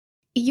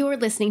You're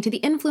listening to the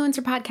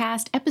Influencer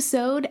Podcast,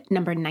 episode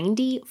number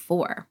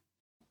 94.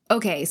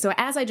 Okay, so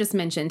as I just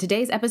mentioned,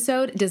 today's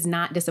episode does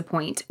not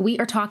disappoint. We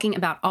are talking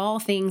about all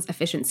things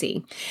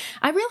efficiency.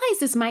 I realize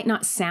this might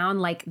not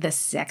sound like the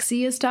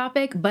sexiest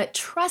topic, but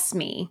trust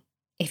me,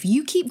 if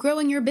you keep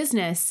growing your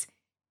business,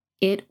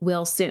 it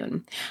will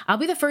soon. I'll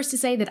be the first to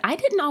say that I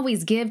didn't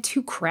always give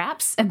two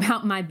craps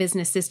about my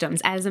business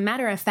systems. As a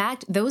matter of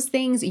fact, those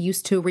things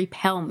used to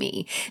repel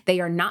me. They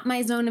are not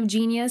my zone of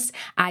genius.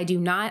 I do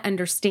not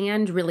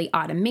understand really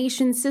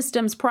automation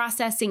systems,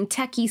 processing,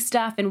 techie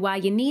stuff, and why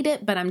you need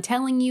it, but I'm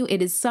telling you,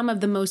 it is some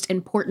of the most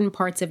important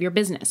parts of your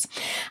business.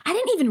 I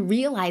didn't even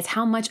realize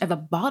how much of a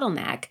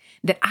bottleneck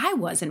that I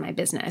was in my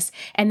business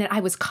and that I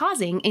was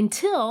causing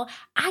until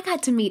I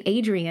got to meet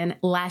Adrienne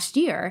last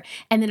year,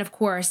 and then of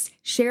course,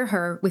 share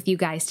her with you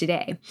guys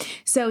today.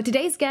 So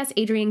today's guest,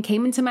 Adrienne,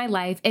 came into my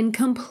life and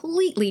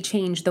completely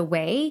changed the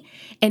way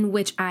in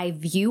which I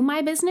view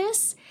my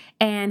business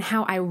and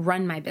how I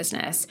run my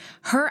business.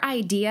 Her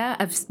idea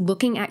of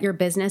looking at your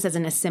business as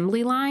an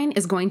assembly line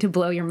is going to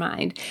blow your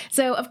mind.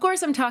 So of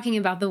course, I'm talking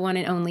about the one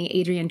and only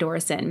Adrienne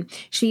Dorison.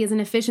 She is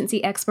an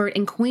efficiency expert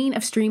and queen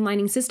of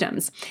streamlining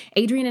systems.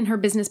 Adrienne and her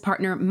business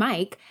partner,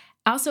 Mike,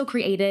 also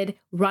created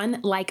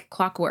Run Like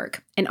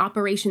Clockwork, an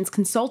operations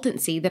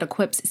consultancy that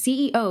equips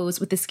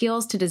CEOs with the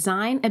skills to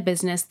design a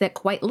business that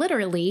quite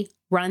literally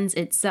runs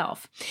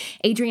itself.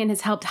 Adrienne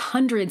has helped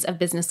hundreds of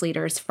business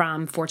leaders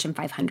from Fortune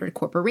 500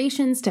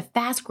 corporations to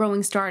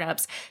fast-growing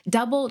startups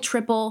double,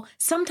 triple,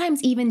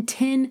 sometimes even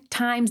 10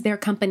 times their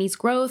company's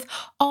growth,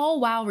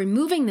 all while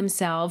removing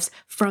themselves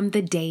from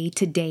the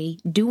day-to-day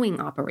doing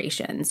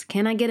operations.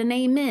 Can I get an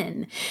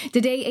amen?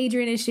 Today,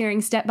 Adrienne is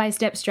sharing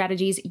step-by-step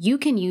strategies you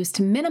can use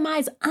to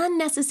minimize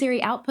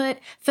unnecessary output,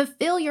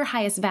 fulfill your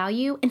highest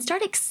value, and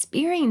start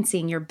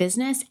experiencing your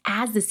business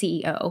as the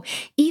CEO,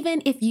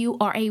 even if you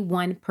are a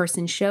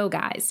one-person show,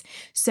 guys.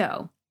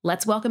 So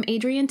let's welcome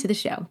Adrienne to the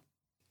show.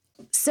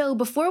 So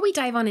before we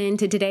dive on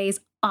into today's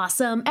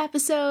awesome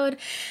episode,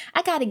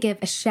 I got to give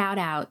a shout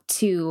out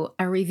to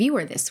a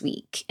reviewer this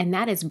week, and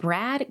that is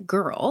Brad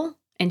Girl.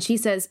 And she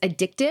says,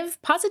 addictive,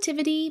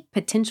 positivity,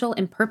 potential,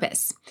 and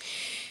purpose.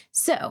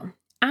 So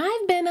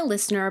I've been a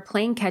listener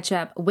playing catch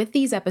up with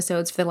these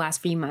episodes for the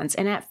last few months,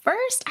 and at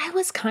first I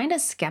was kind of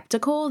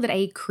skeptical that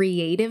a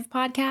creative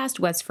podcast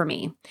was for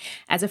me.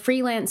 As a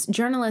freelance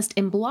journalist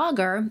and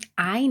blogger,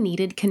 I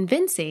needed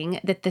convincing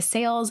that the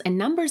sales and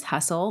numbers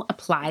hustle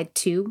applied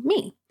to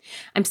me.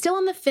 I'm still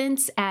on the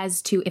fence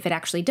as to if it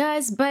actually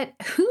does, but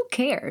who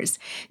cares?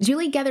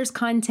 Julie gathers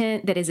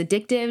content that is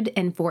addictive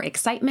and for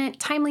excitement,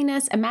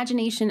 timeliness,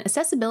 imagination,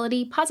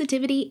 accessibility,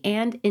 positivity,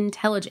 and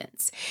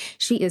intelligence.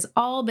 She is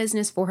all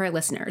business for her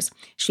listeners.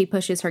 She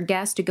pushes her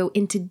guests to go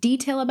into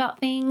detail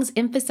about things,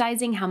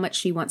 emphasizing how much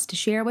she wants to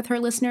share with her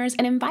listeners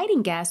and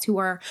inviting guests who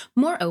are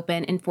more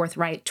open and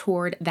forthright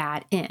toward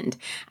that end.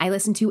 I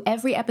listen to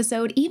every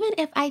episode, even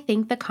if I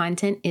think the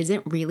content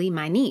isn't really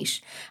my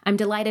niche. I'm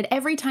delighted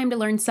every time to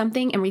learn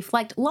something and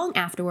reflect long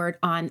afterward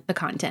on the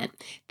content.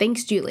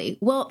 Thanks, Julie.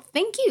 Well,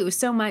 thank you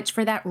so much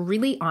for that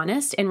really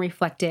honest and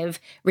reflective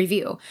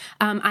review.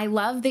 I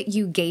love that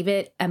you gave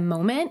it a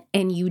moment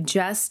and you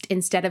just,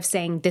 instead of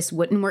saying this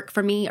wouldn't work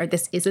for me, or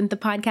this isn't the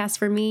podcast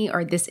for me,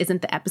 or this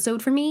isn't the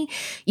episode for me,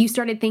 you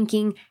started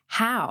thinking,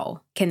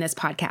 how can this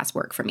podcast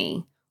work for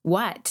me?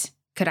 What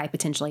could I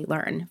potentially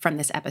learn from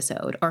this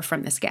episode or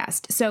from this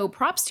guest? So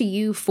props to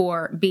you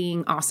for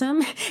being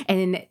awesome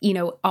and,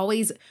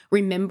 always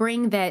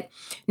remembering that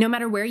no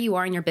matter where you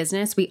are in your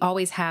business, we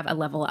always have a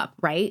level up,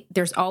 right?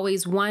 There's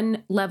always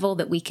one level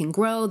that we can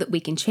grow, that we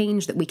can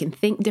change, that we can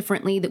think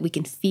differently, that we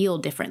can feel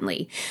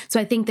differently. So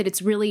I think that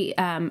it's really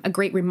a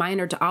great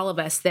reminder to all of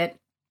us that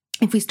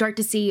if we start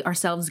to see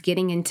ourselves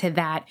getting into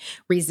that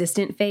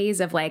resistant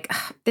phase of like,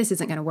 this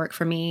isn't going to work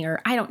for me,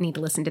 or I don't need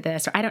to listen to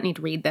this, or I don't need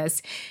to read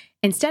this,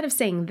 instead of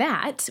saying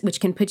that,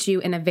 which can put you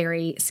in a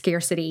very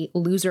scarcity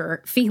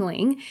loser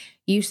feeling,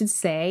 you should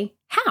say,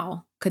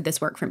 how could this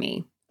work for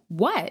me?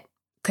 What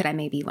could I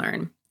maybe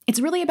learn? It's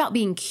really about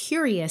being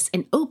curious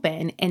and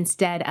open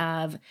instead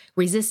of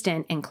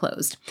resistant and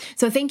closed.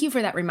 So thank you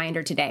for that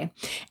reminder today.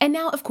 And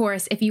now, of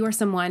course, if you are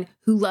someone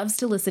who loves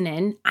to listen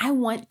in, I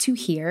want to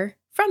hear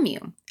from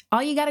you.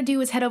 All you got to do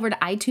is head over to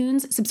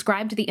iTunes,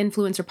 subscribe to the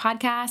Influencer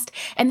Podcast,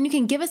 and then you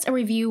can give us a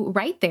review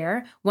right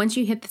there once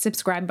you hit the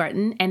subscribe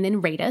button, and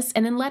then rate us,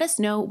 and then let us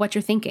know what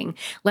you're thinking.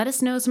 Let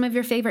us know some of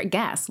your favorite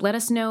guests. Let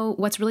us know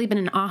what's really been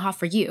an aha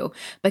for you,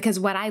 because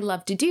what I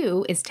love to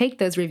do is take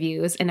those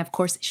reviews and, of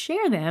course,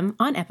 share them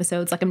on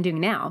episodes like I'm doing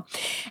now.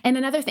 And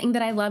another thing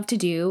that I love to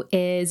do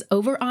is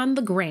over on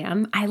the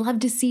gram, I love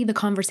to see the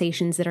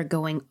conversations that are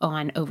going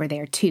on over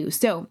there too.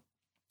 So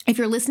if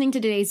you're listening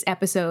to today's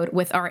episode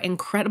with our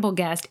incredible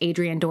guest,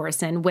 Adrienne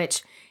Dorison,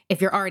 which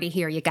if you're already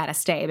here, you got to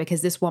stay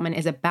because this woman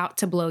is about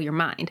to blow your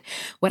mind.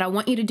 What I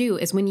want you to do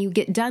is when you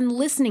get done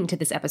listening to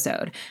this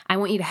episode, I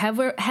want you to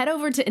head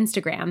over to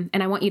Instagram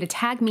and I want you to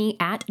tag me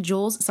at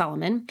Jules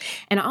Solomon.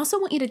 And I also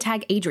want you to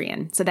tag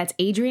Adrienne. So that's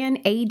Adrienne,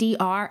 Adrienne,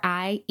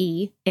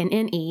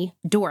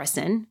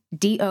 Dorison,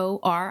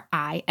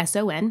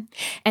 Dorison,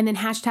 and then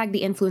hashtag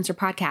the Influencer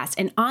Podcast.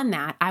 And on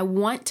that, I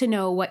want to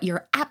know what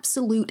your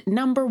absolute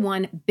number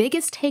one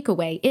biggest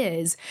takeaway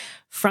is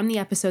from the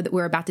episode that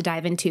we're about to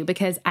dive into,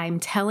 because I'm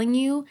telling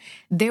you,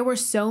 there were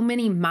so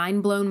many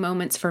mind-blown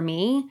moments for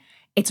me.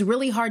 It's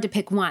really hard to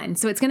pick one.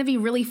 So it's going to be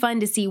really fun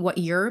to see what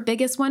your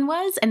biggest one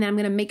was. And then I'm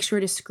going to make sure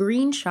to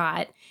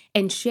screenshot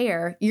and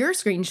share your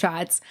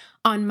screenshots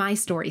on my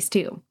stories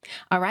too.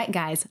 All right,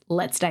 guys,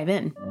 let's dive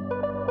in.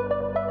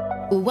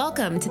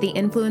 Welcome to the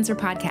Influencer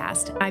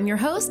Podcast. I'm your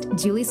host,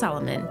 Julie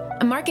Solomon,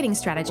 a marketing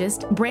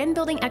strategist, brand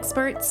building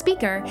expert,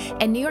 speaker,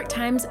 and New York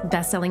Times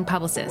bestselling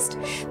publicist.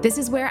 This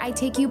is where I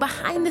take you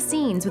behind the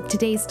scenes with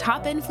today's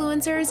top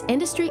influencers,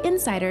 industry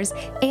insiders,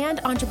 and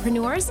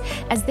entrepreneurs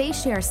as they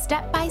share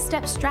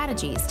step-by-step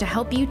strategies to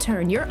help you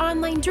turn your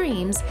online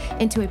dreams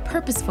into a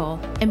purposeful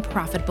and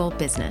profitable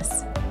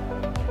business.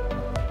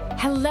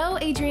 Hello,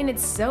 Adrienne.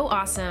 It's so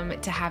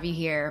awesome to have you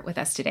here with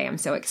us today. I'm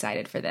so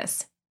excited for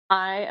this.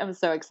 I am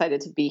so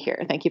excited to be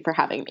here. Thank you for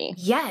having me.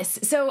 Yes.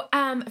 So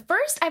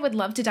first, I would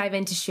love to dive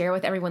in to share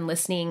with everyone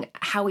listening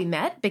how we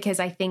met, because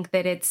I think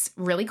that it's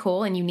really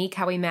cool and unique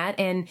how we met,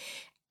 and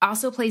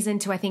also plays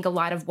into, I think, a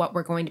lot of what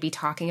we're going to be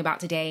talking about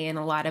today and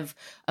a lot of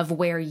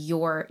where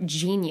your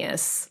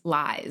genius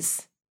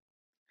lies.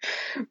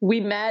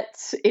 We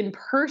met in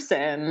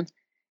person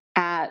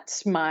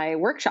at my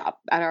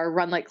workshop, at our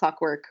Run Like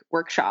Clockwork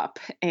workshop.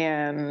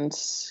 And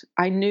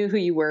I knew who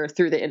you were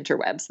through the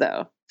interwebs,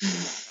 though.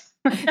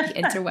 The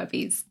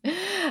interwebbies.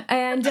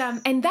 And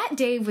that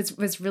day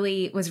was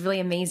really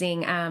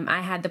amazing.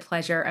 I had the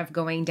pleasure of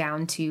going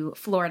down to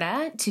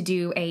Florida to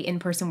do a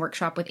in-person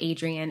workshop with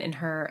Adrienne and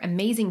her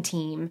amazing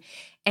team.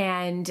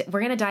 And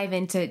we're going to dive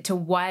into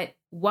what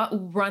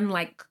Run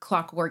Like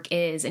Clockwork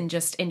is in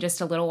just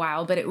a little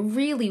while. But it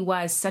really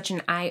was such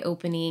an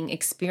eye-opening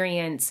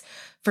experience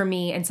for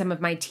me and some of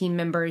my team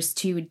members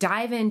to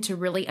dive in to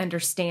really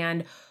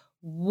understand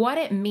what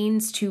it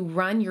means to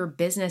run your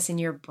business and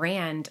your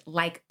brand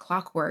like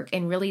clockwork,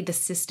 and really the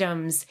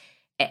systems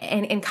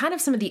and kind of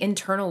some of the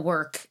internal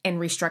work and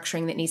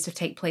restructuring that needs to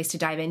take place to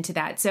dive into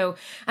that. So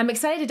I'm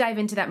excited to dive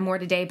into that more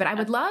today, but I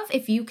would love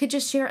if you could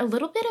just share a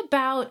little bit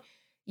about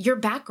your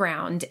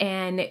background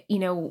and,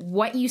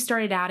 what you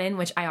started out in,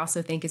 which I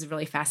also think is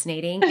really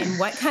fascinating, and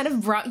what kind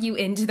of brought you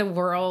into the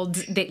world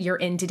that you're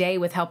in today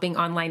with helping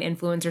online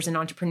influencers and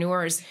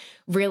entrepreneurs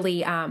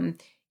really,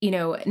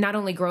 not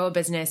only grow a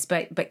business,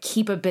 but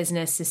keep a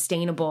business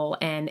sustainable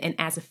and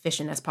as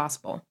efficient as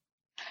possible.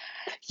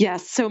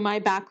 Yes. So my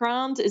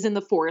background is in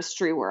the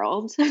forestry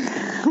world,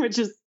 which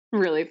is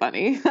really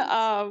funny,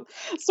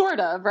 sort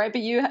of, right?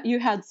 But you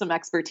had some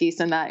expertise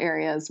in that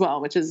area as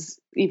well, which is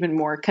even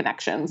more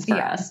connections for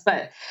us.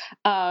 But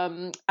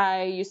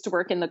I used to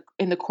work in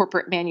the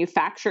corporate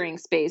manufacturing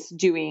space,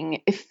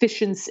 doing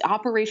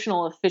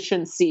operational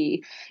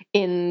efficiency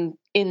in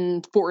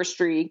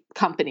forestry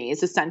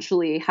companies.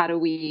 Essentially, how do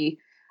we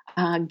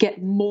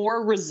get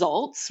more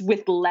results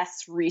with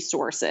less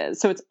resources?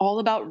 So it's all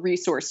about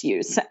resource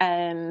use.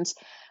 And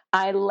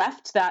I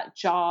left that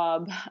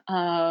job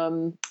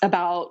about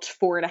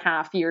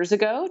 4.5 years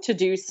ago to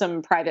do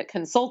some private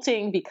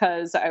consulting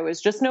because I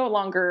was just no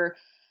longer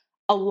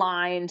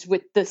aligned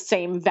with the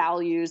same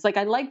values. Like,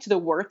 I liked the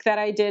work that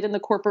I did in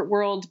the corporate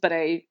world, but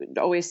I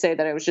always say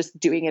that I was just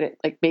doing it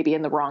like maybe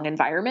in the wrong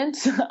environment.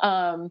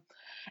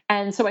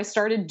 And so I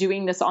started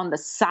doing this on the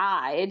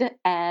side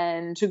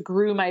and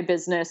grew my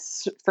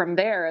business from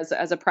there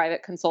as a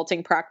private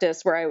consulting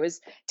practice, where I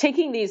was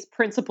taking these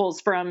principles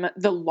from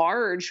the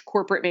large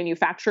corporate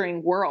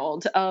manufacturing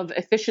world of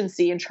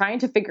efficiency and trying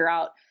to figure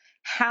out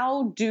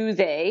how do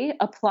they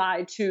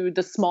apply to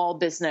the small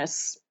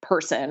business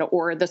person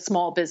or the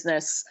small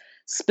business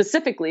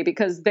specifically,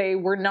 because they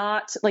were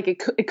not like,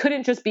 it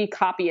couldn't just be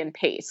copy and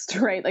paste,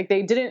 right? Like,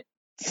 they didn't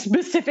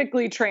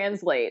specifically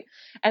translate.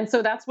 And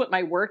so that's what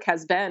my work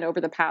has been over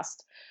the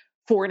past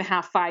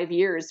 4.5, 5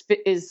 years,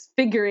 is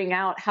figuring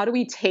out how do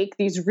we take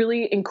these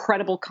really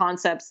incredible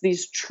concepts,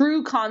 these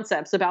true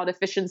concepts about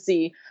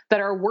efficiency that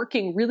are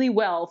working really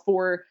well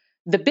for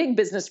the big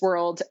business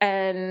world,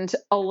 and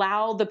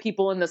allow the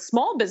people in the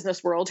small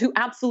business world who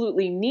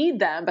absolutely need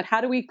them, but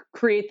how do we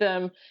create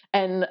them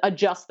and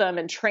adjust them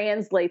and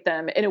translate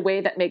them in a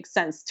way that makes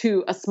sense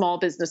to a small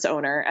business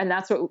owner? And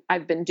that's what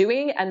I've been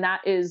doing. And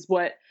that is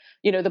what,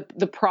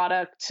 the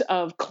product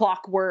of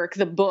Clockwork,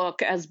 the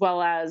book, as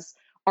well as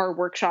our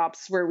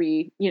workshops where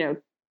we,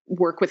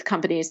 work with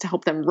companies to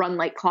help them run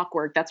like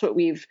clockwork. That's what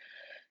we've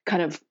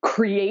kind of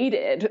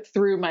created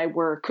through my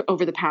work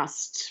over the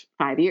past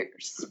 5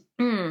 years.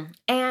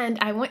 And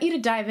I want you to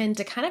dive in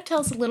to kind of tell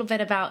us a little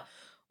bit about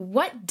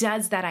what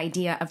does that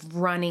idea of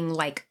running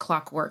like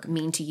clockwork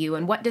mean to you?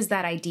 And what does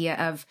that idea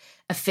of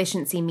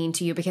efficiency mean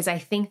to you? Because I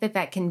think that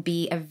that can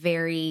be a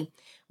very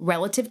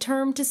relative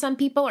term to some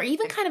people, or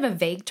even kind of a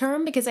vague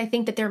term, because I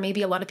think that there may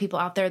be a lot of people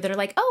out there that are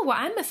like, oh, well,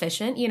 I'm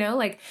efficient,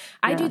 like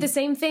I do the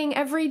same thing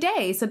every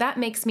day, so that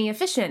makes me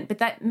efficient. But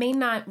that may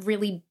not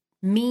really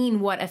mean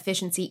what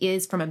efficiency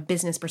is from a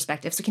business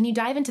perspective. So can you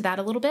dive into that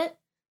a little bit?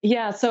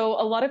 Yeah, so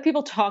a lot of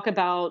people talk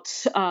about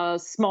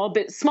small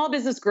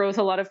business growth.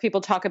 A lot of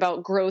people talk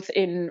about growth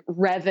in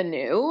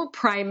revenue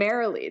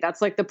primarily. That's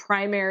like the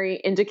primary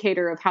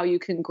indicator of how you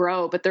can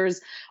grow. But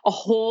there's a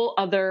whole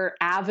other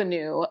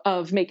avenue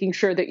of making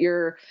sure that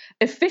you're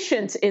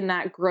efficient in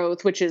that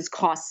growth, which is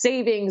cost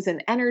savings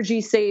and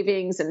energy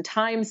savings and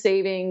time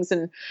savings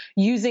and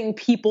using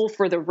people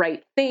for the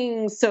right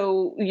things.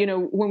 So,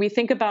 when we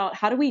think about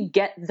how do we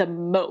get the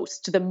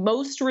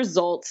most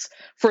results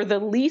for the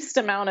least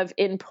amount of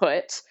input,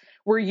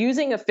 we're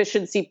using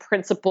efficiency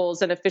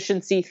principles and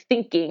efficiency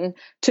thinking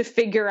to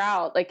figure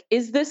out, like,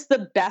 is this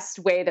the best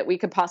way that we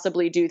could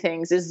possibly do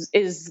things?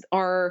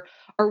 Are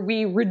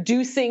we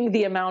reducing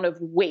the amount of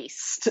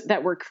waste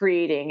that we're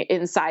creating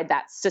inside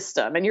that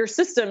system? And your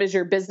system is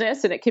your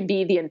business, and it can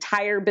be the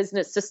entire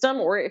business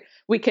system, or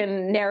we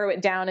can narrow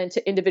it down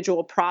into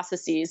individual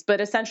processes. But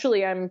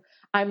essentially, I'm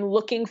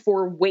looking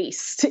for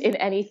waste in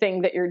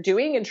anything that you're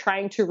doing and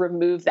trying to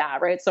remove that,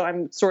 right? So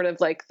I'm sort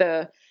of like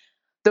the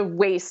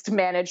waste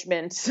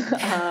management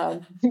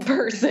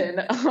person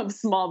of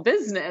small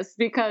business,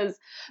 because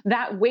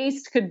that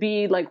waste could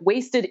be like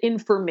wasted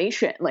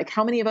information. Like,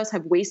 how many of us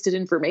have wasted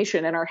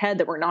information in our head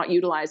that we're not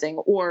utilizing?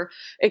 Or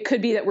it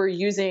could be that we're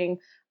using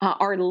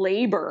our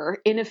labor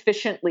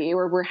inefficiently,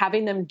 or we're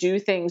having them do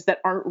things that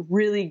aren't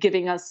really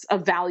giving us a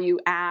value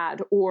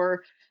add,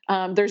 or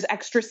there's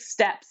extra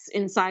steps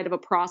inside of a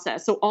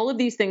process. So all of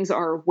these things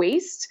are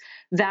waste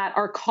that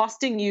are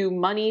costing you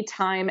money,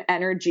 time,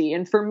 energy.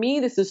 And for me,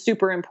 this is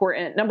super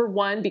important. Number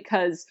one,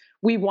 because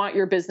we want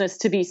your business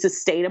to be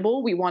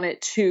sustainable. We want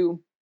it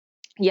to,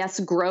 yes,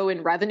 grow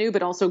in revenue,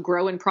 but also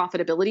grow in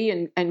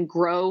profitability and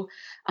grow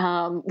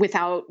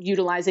without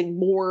utilizing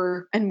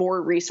more and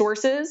more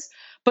resources.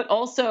 But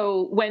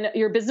also, when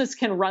your business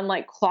can run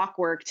like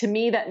clockwork, to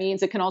me, that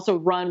means it can also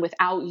run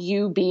without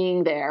you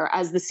being there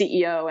as the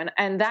CEO.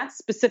 And that's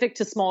specific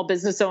to small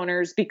business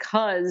owners,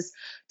 because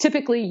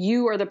typically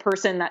you are the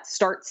person that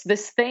starts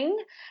this thing.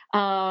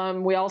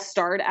 We all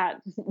start at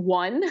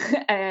one.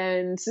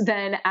 And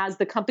then as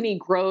the company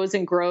grows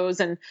and grows,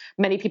 and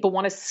many people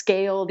want to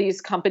scale these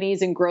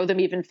companies and grow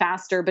them even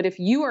faster. But if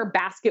you are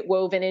basket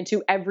woven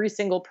into every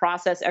single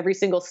process, every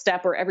single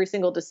step, or every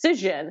single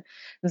decision,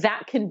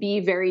 that can be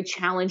very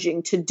challenging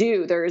to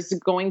do. There's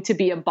going to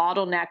be a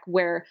bottleneck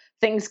where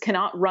things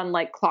cannot run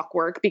like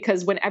clockwork,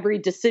 because when every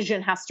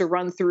decision has to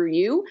run through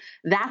you,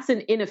 that's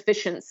an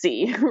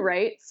inefficiency,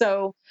 right?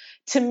 So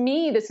to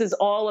me, this is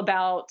all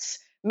about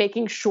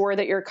making sure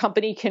that your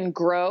company can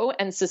grow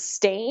and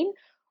sustain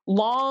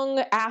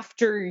long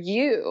after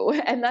you.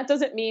 And that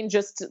doesn't mean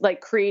just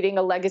like creating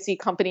a legacy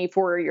company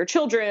for your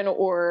children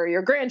or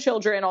your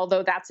grandchildren,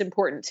 although that's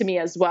important to me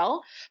as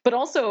well. But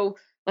also,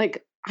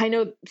 like, I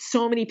know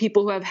so many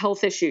people who have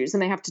health issues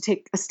and they have to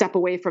take a step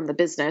away from the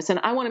business. And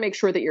I want to make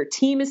sure that your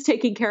team is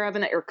taken care of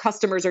and that your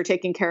customers are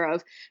taken care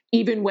of,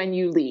 even when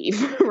you leave,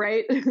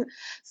 right?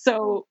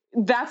 So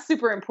that's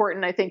super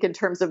important, I think, in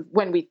terms of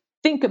when we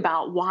think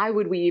about why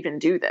would we even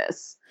do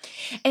this.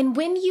 And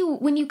when you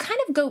kind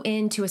of go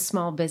into a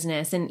small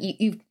business, and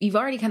you've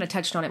already kind of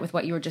touched on it with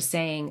what you were just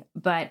saying,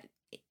 but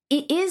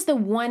it is the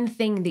one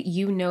thing that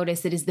you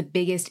notice that is the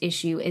biggest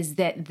issue, is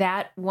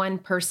that one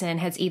person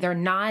has either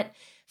not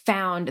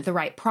found the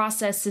right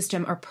process,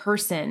 system, or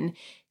person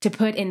to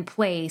put in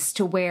place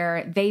to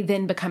where they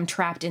then become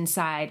trapped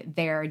inside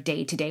their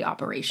day-to-day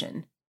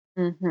operation.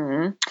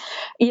 Mm-hmm.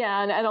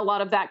 Yeah, and a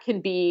lot of that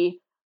can be,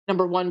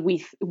 number one,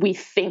 we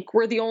think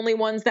we're the only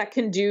ones that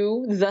can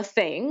do the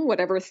thing,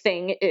 whatever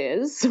thing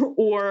is,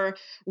 or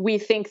we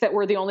think that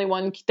we're the only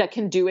one that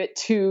can do it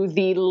to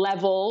the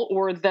level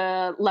or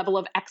the level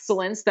of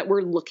excellence that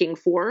we're looking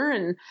for,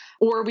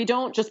 or we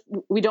don't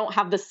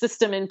have the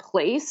system in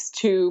place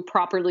to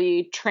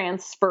properly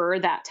transfer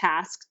that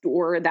task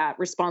or that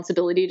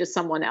responsibility to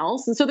someone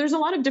else. And so there's a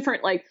lot of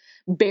different like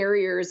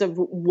barriers of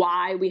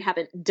why we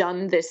haven't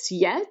done this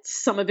yet.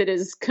 Some of it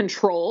is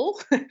control,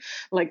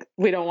 like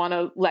we don't want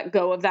to let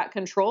go of that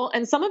control.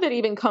 And some of it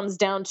even comes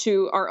down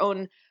to our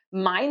own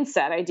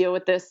mindset. I deal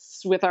with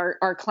this with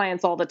our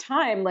clients all the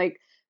time. Like,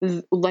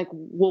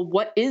 well,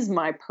 what is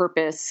my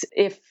purpose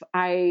if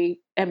I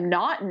am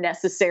not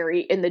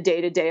necessary in the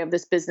day-to-day of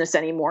this business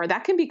anymore?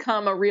 That can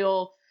become a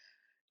real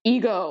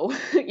ego,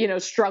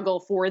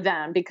 struggle for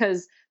them,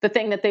 because the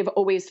thing that they've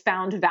always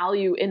found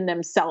value in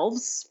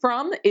themselves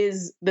from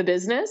is the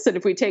business. And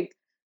if we take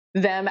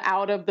them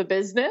out of the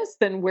business,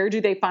 then where do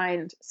they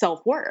find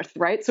self-worth,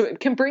 right? So it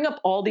can bring up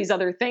all these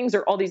other things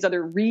or all these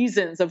other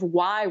reasons of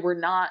why we're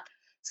not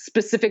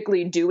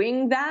specifically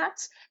doing that,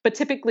 but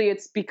typically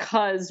it's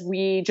because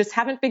we just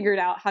haven't figured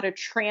out how to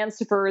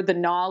transfer the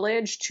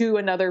knowledge to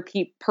another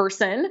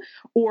person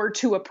or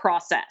to a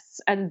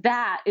process. And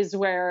that is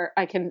where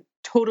I can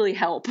totally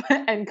help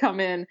and come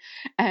in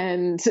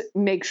and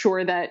make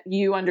sure that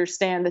you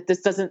understand that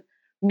this doesn't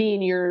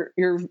mean you're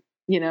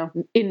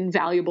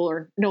invaluable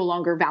or no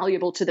longer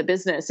valuable to the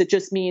business. It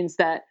just means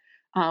that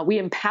we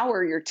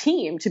empower your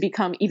team to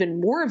become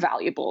even more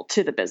valuable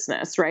to the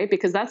business, right?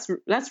 Because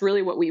that's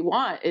really what we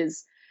want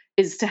is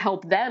to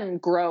help them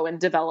grow and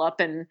develop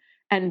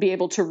and be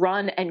able to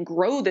run and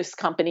grow this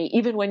company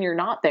even when you're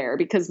not there.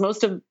 Because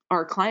most of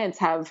our clients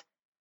have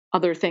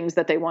other things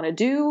that they want to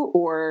do,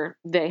 or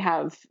they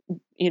have,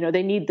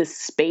 they need the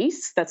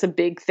space. That's a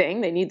big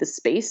thing. They need the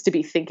space to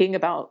be thinking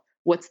about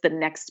what's the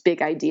next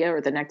big idea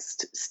or the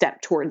next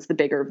step towards the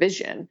bigger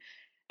vision.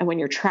 And when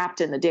you're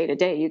trapped in the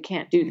day-to-day, you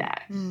can't do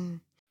that. Mm-hmm.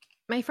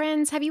 My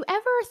friends, have you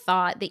ever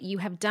thought that you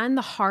have done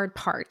the hard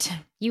part?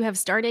 You have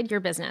started your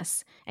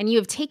business and you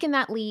have taken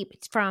that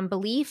leap from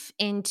belief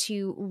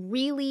into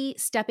really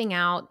stepping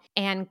out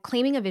and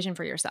claiming a vision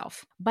for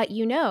yourself. But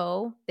you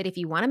know that if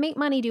you want to make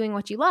money doing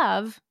what you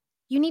love,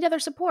 you need other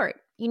support.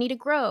 You need to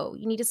grow.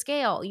 You need to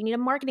scale. You need a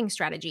marketing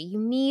strategy. You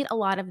need a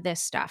lot of this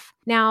stuff.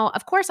 Now,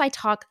 of course, I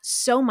talk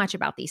so much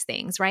about these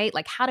things, right?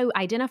 Like how to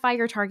identify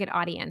your target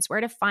audience, where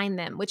to find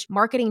them, which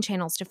marketing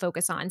channels to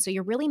focus on. So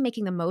you're really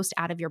making the most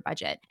out of your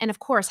budget. And of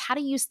course, how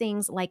to use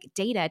things like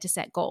data to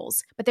set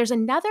goals. But there's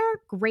another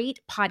great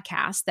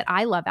podcast that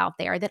I love out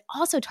there that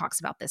also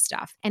talks about this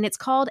stuff. And it's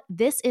called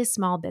This is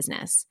Small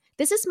Business.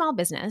 This is Small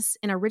Business,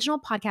 an original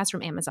podcast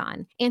from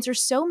Amazon,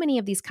 answers so many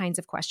of these kinds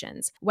of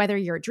questions. Whether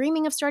you're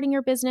dreaming of starting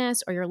your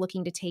business or you're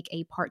looking to take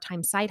a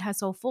part-time side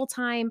hustle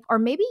full-time, or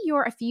maybe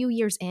you're a few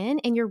years in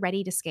and you're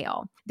ready to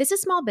scale. This is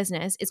Small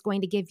Business is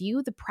going to give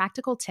you the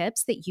practical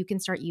tips that you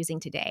can start using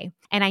today.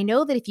 And I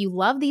know that if you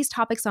love these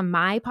topics on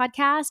my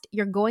podcast,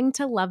 you're going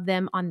to love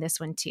them on this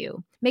one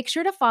too. Make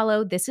sure to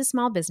follow This is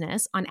Small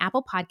Business on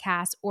Apple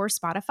Podcasts or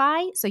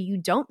Spotify so you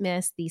don't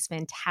miss these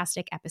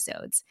fantastic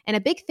episodes. And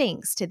a big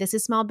thanks to This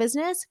is Small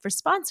Business for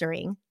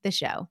sponsoring the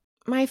show.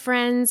 My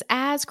friends,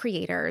 as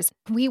creators,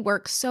 we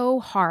work so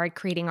hard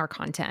creating our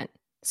content.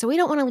 So we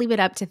don't want to leave it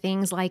up to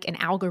things like an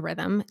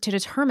algorithm to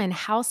determine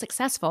how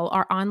successful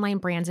our online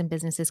brands and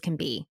businesses can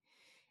be.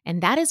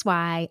 And that is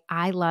why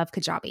I love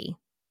Kajabi.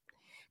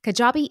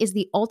 Kajabi is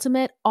the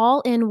ultimate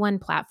all-in-one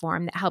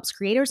platform that helps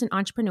creators and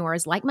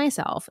entrepreneurs like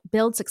myself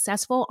build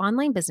successful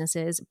online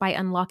businesses by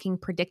unlocking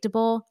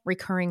predictable,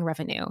 recurring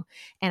revenue.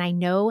 And I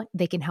know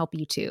they can help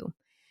you too.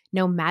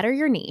 No matter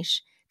your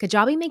niche,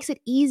 Kajabi makes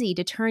it easy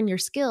to turn your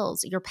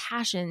skills, your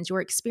passions,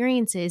 your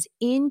experiences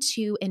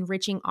into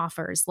enriching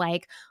offers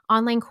like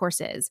online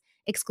courses,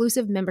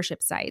 exclusive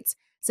membership sites,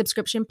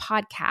 subscription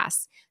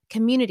podcasts,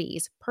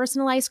 communities,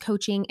 personalized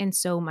coaching, and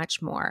so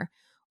much more.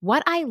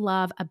 What I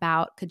love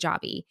about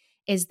Kajabi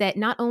is that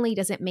not only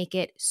does it make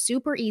it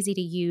super easy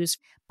to use,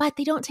 but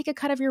they don't take a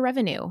cut of your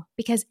revenue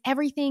because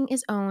everything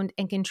is owned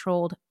and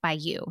controlled by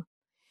you.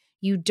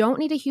 You don't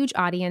need a huge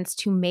audience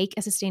to make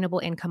a sustainable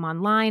income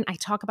online. I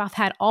talk about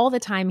that all the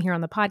time here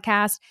on the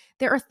podcast.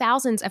 There are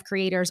thousands of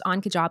creators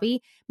on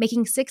Kajabi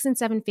making 6 and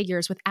 7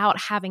 figures without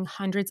having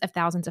hundreds of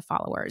thousands of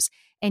followers,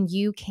 and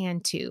you can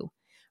too.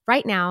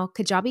 Right now,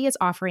 Kajabi is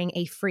offering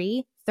a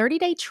free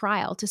 30-day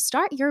trial to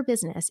start your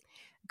business.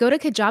 Go to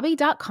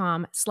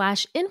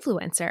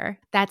kajabi.com/influencer.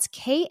 That's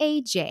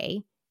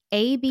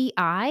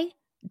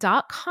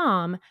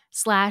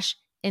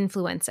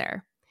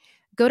kajabi.com/influencer.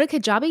 Go to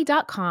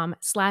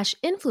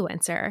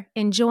kajabi.com/influencer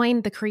and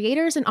join the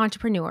creators and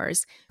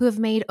entrepreneurs who have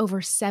made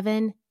over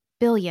 $7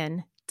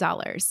 billion.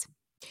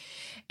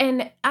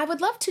 And I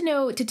would love to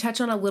know, to touch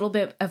on a little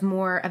bit of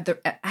more of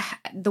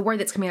the word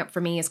that's coming up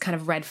for me is kind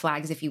of red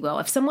flags, if you will.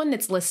 If someone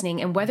that's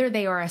listening, and whether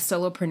they are a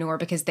solopreneur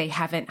because they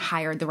haven't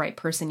hired the right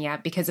person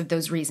yet because of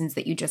those reasons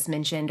that you just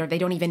mentioned, or they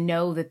don't even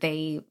know that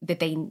they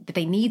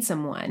need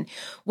someone,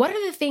 what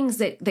are the things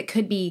that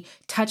could be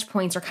touch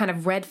points or kind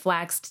of red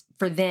flags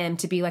for them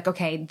to be like,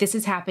 okay, this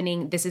is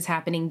happening, this is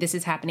happening, this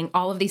is happening,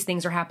 all of these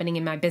things are happening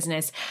in my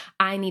business.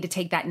 I need to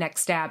take that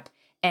next step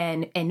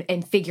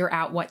and figure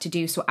out what to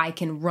do so I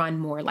can run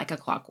more like a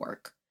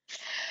clockwork.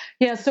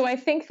 Yeah. So I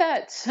think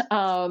that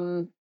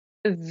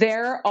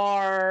there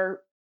are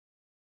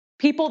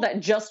people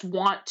that just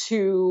want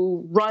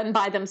to run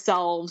by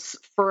themselves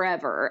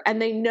forever.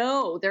 And they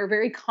know, they're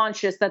very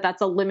conscious that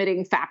that's a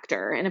limiting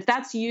factor. And if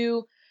that's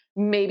you,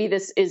 maybe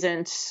this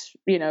isn't,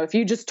 if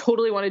you just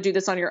totally want to do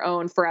this on your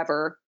own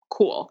forever,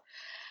 cool.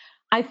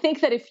 I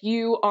think that if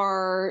you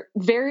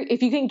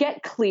can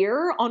get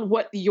clear on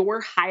what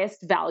your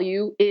highest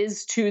value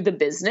is to the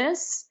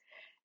business,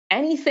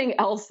 anything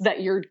else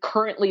that you're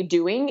currently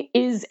doing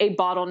is a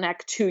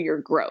bottleneck to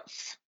your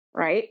growth,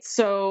 right?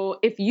 So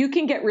if you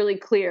can get really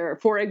clear,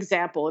 for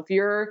example, if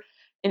you're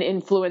an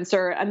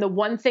influencer and the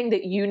one thing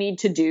that you need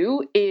to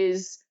do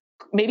is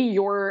maybe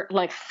your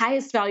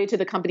highest value to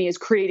the company is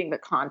creating the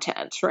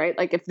content, right?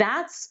 Like if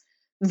that's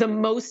the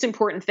most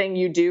important thing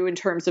you do in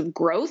terms of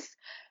growth,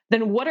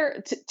 then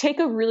take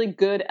a really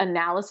good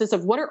analysis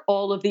of what are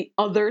all of the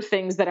other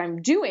things that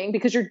I'm doing,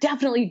 because you're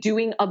definitely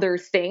doing other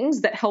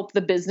things that help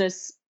the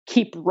business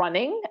keep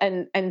running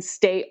and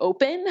stay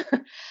open.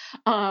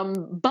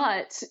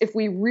 But if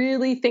we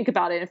really think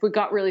about it, if we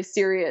got really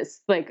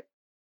serious, like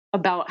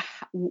about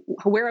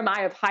where am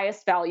I of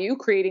highest value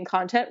creating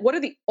content? What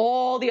are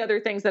all the other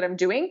things that I'm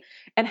doing?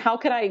 And how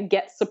can I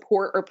get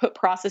support or put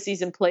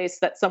processes in place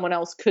that someone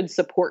else could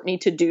support me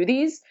to do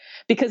these?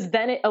 Because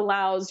then it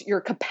allows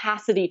your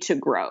capacity to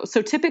grow.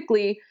 So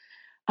typically,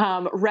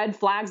 red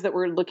flags that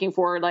we're looking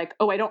for, like,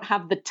 oh, I don't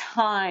have the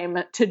time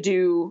to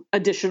do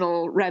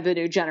additional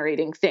revenue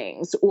generating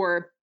things,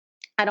 or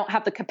I don't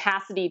have the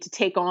capacity to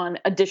take on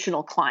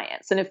additional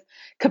clients. And if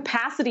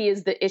capacity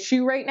is the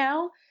issue right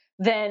now,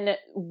 then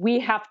we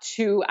have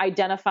to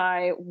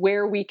identify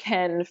where we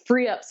can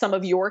free up some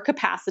of your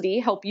capacity,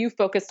 help you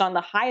focus on the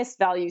highest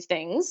value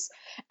things.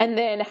 And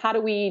then how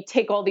do we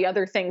take all the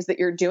other things that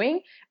you're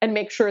doing and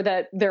make sure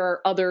that there are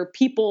other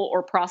people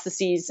or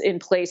processes in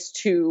place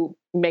to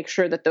make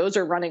sure that those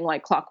are running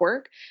like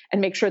clockwork,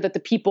 and make sure that the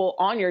people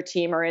on your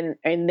team are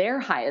in their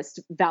highest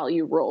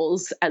value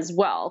roles as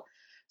well.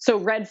 So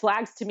red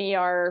flags to me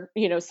are,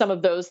 some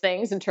of those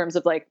things in terms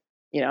of like,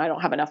 I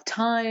don't have enough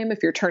time,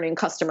 if you're turning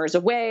customers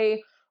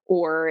away,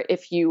 or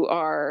if you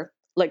are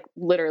like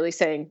literally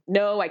saying,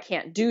 no, I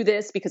can't do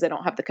this because I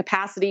don't have the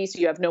capacity. So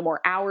you have no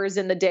more hours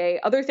in the day.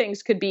 Other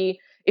things could be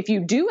if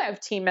you do have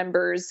team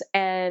members,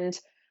 and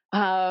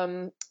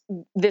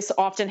this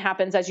often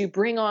happens as you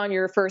bring on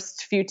your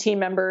first few team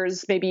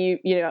members, maybe,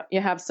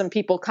 you have some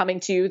people coming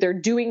to you, they're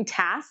doing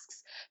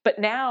tasks, but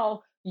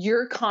now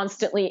you're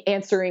constantly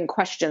answering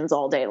questions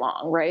all day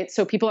long, right?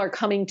 So people are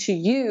coming to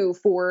you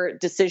for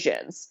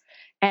decisions.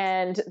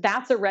 And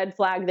that's a red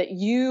flag that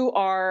you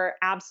are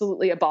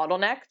absolutely a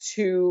bottleneck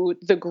to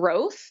the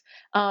growth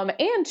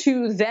and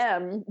to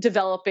them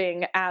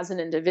developing as an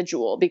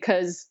individual,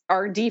 because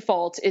our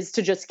default is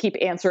to just keep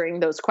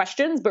answering those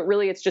questions, but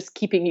really it's just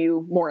keeping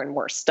you more and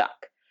more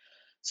stuck.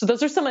 So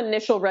those are some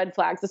initial red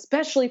flags,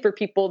 especially for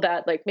people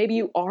that like maybe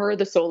you are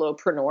the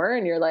solopreneur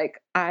and you're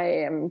like,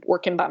 I am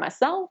working by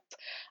myself,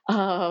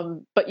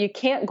 but you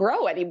can't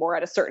grow anymore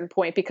at a certain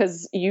point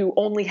because you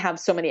only have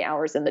so many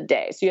hours in the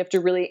day. So you have to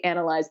really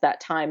analyze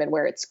that time and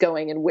where it's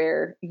going and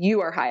where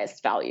you are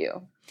highest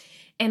value.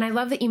 And I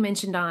love that you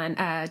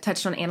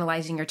touched on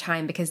analyzing your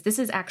time, because this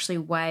is actually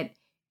what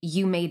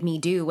you made me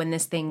do when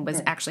this thing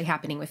was actually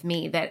happening with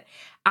me, that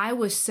I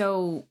was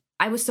so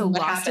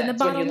lost in the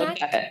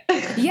bottleneck.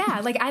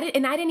 Yeah. Like I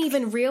didn't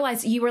even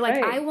realize you were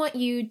like, right. I want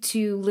you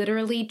to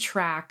literally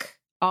track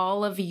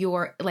all of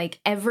your, like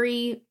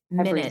every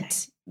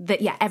minute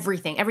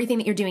everything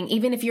that you're doing,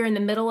 even if you're in the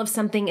middle of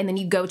something and then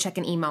you go check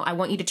an email, I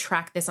want you to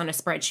track this on a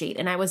spreadsheet.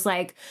 And I was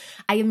like,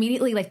 I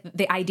immediately, like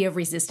the idea of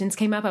resistance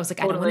came up. I was like,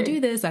 totally. I don't want to do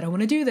this. I don't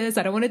want to do this.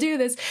 I don't want to do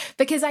this,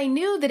 because I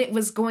knew that it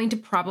was going to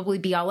probably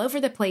be all over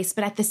the place.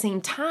 But at the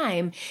same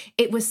time,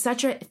 it was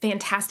such a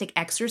fantastic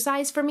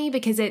exercise for me,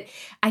 because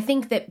I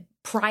think that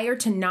prior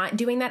to not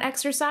doing that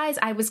exercise,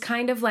 I was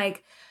kind of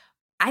like,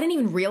 I didn't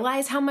even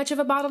realize how much of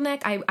a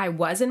bottleneck I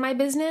was in my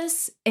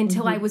business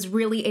until I was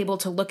really able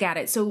to look at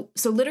it. So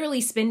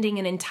literally spending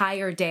an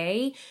entire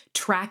day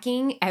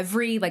tracking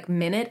every like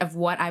minute of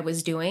what I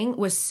was doing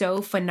was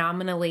so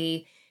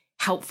phenomenally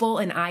helpful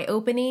and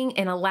eye-opening,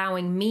 and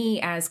allowing me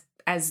as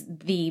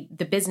the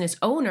business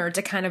owner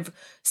to kind of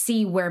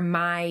see where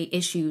my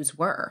issues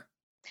were.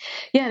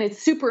 Yeah. And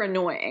it's super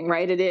annoying,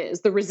 right? It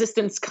is. The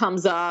resistance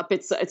comes up.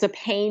 It's a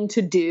pain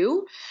to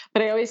do.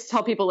 But I always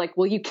tell people like,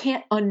 well, you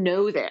can't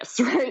unknow this,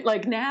 right?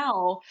 Like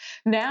now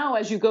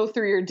as you go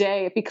through your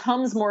day, it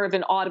becomes more of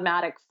an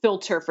automatic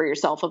filter for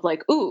yourself of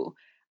like, ooh,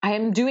 I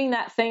am doing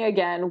that thing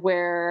again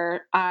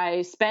where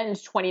I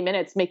spend 20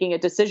 minutes making a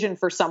decision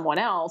for someone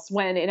else,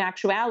 when in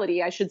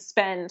actuality, I should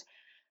spend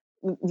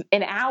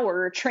an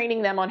hour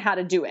training them on how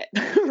to do it,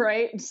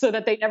 right? So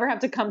that they never have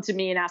to come to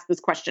me and ask this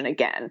question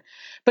again.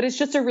 But it's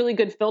just a really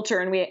good filter.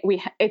 And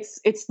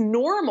it's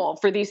normal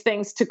for these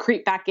things to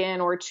creep back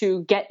in or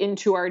to get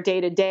into our day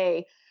to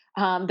day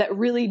that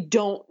really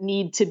don't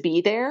need to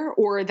be there,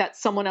 or that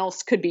someone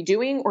else could be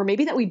doing, or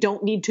maybe that we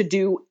don't need to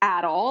do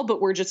at all,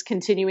 but we're just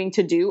continuing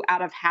to do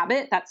out of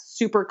habit. That's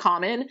super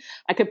common.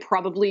 I could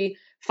probably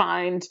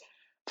find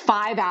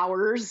 5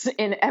 hours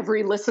in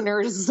every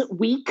listener's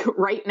week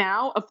right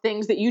now of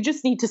things that you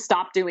just need to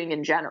stop doing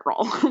in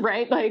general,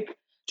 right? Like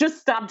just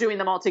stop doing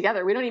them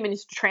altogether. We don't even need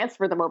to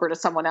transfer them over to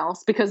someone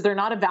else because they're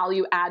not a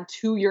value add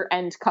to your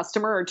end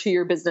customer or to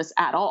your business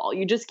at all.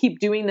 You just keep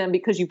doing them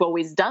because you've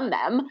always done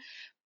them.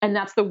 And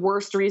that's the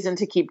worst reason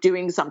to keep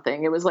doing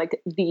something. It was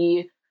like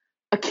the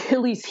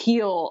Achilles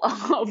heel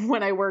of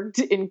when I worked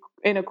in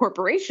a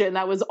corporation.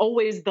 That was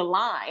always the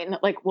line.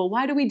 Like, well,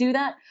 why do we do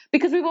that?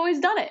 Because we've always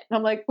done it. And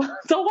I'm like, well,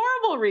 it's a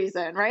horrible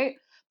reason, right?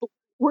 But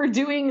we're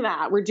doing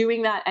that. We're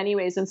doing that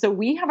anyways. And so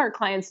we have our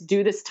clients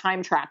do this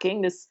time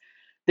tracking,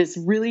 this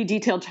really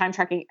detailed time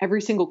tracking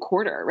every single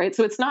quarter, right?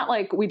 So it's not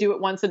like we do it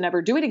once and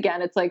never do it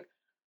again. It's like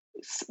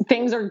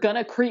things are going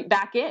to creep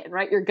back in,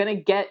 right? You're going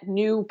to get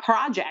new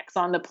projects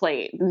on the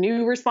plate,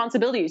 new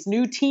responsibilities,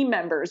 new team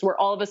members, where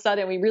all of a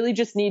sudden we really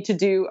just need to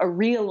do a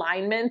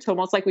realignment,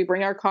 almost like we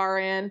bring our car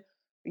in,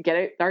 we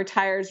get our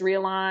tires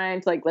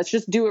realigned. Like, let's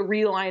just do a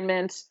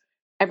realignment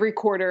every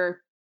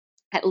quarter,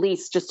 at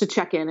least, just to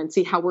check in and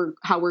see how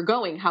we're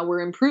going, how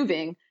we're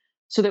improving,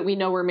 so that we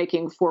know we're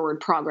making forward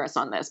progress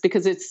on this.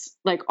 Because it's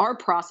like, our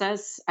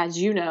process, as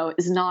you know,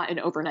 is not an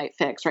overnight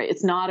fix, right?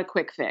 It's not a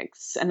quick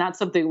fix. And that's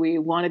something we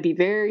want to be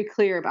very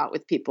clear about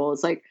with people.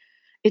 It's like,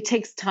 it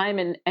takes time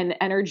and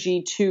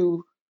energy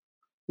to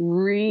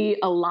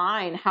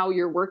realign how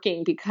you're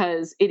working,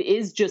 because it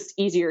is just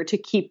easier to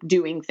keep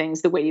doing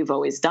things the way you've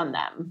always done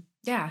them.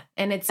 Yeah.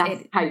 And that's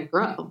how you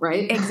grow,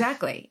 right?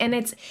 Exactly. And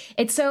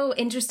it's so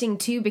interesting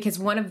too, because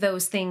one of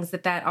those things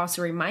that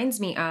also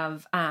reminds me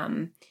of,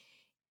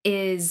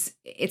 is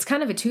it's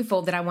kind of a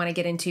twofold that I want to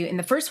get into. And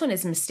the first one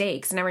is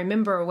mistakes. And I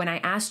remember when I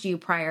asked you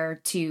prior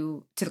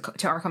to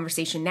our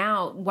conversation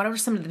now, what are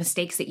some of the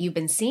mistakes that you've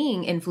been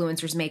seeing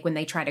influencers make when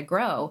they try to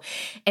grow?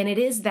 And it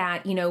is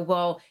that,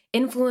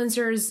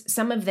 influencers,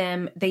 some of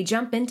them, they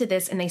jump into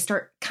this and they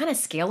start kind of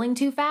scaling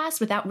too fast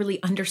without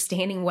really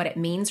understanding what it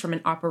means from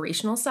an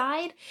operational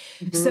side.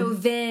 Mm-hmm. So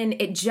then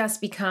it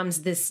just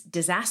becomes this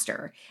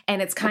disaster.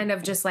 And it's kind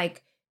of just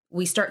like,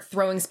 we start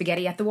throwing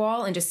spaghetti at the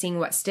wall and just seeing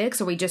what sticks,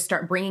 or we just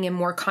start bringing in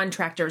more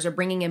contractors or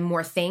bringing in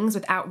more things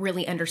without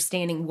really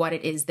understanding what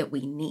it is that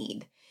we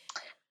need.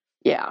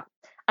 Yeah.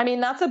 I mean,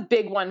 that's a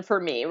big one for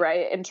me,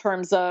 right? In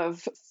terms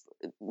of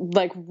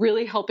like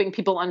really helping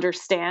people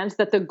understand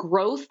that the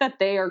growth that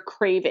they are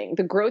craving,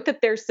 the growth that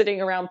they're sitting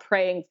around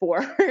praying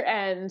for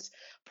and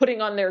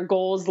putting on their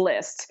goals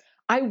list,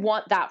 I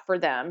want that for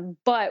them.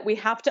 But we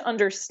have to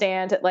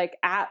understand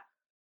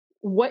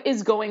what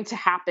is going to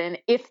happen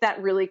if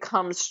that really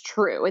comes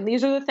true. And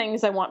these are the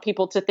things I want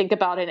people to think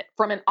about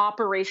from an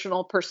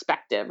operational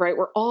perspective, right?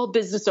 We're all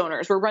business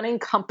owners. We're running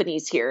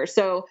companies here.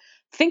 So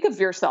think of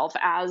yourself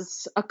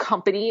as a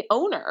company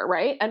owner,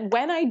 right? And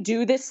when I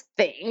do this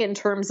thing in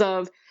terms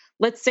of,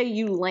 let's say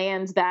you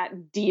land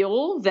that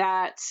deal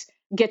that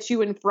gets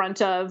you in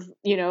front of,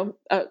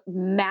 a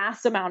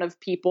mass amount of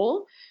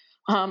people,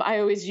 I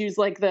always use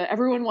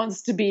everyone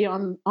wants to be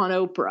on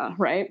Oprah,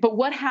 right? But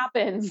what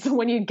happens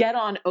when you get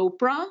on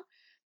Oprah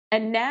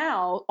and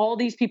now all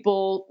these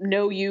people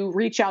know you,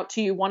 reach out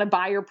to you, want to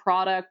buy your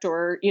product,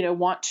 or,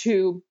 want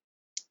to,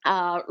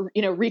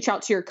 reach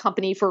out to your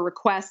company for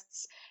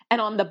requests. And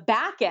on the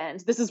back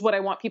end, this is what I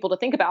want people to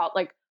think about.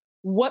 Like,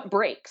 what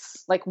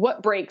breaks? Like,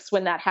 what breaks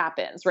when that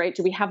happens, right?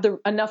 Do we have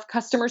enough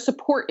customer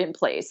support in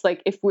place?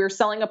 Like, if we're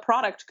selling a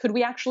product, could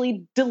we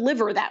actually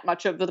deliver that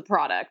much of the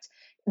product?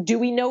 Do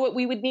we know what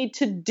we would need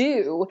to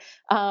do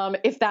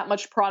if that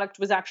much product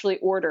was actually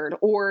ordered?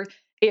 Or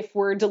if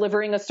we're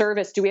delivering a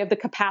service, do we have the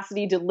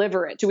capacity to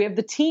deliver it? Do we have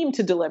the team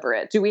to deliver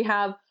it? Do we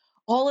have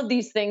all of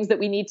these things that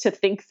we need to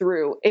think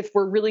through if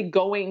we're really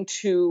going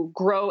to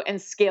grow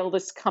and scale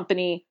this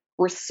company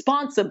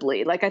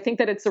responsibly? Like, I think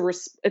that it's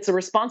a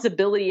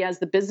responsibility as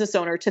the business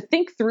owner to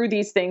think through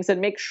these things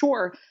and make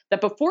sure that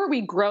before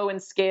we grow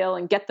and scale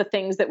and get the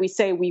things that we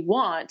say we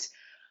want,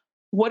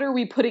 what are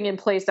we putting in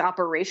place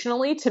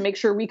operationally to make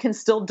sure we can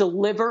still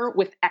deliver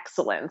with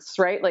excellence,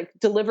 right? Like,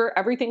 deliver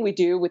everything we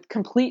do with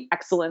complete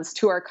excellence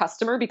to our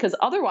customer, because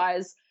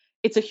otherwise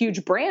it's a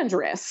huge brand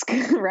risk,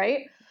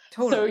 right?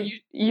 Totally. So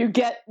you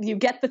get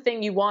the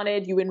thing you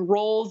wanted, you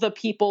enroll the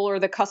people or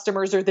the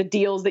customers or the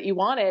deals that you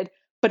wanted,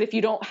 but if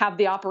you don't have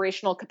the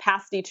operational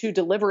capacity to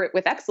deliver it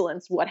with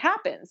excellence, what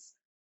happens?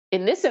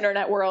 In this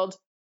internet world,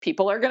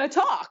 people are going to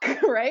talk,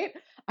 right?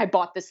 I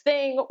bought this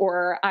thing,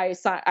 or I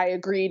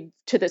agreed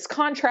to this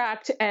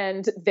contract,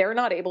 and they're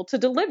not able to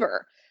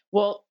deliver.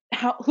 Well,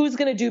 who's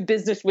going to do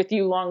business with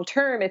you long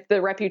term if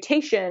the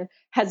reputation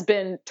has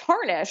been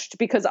tarnished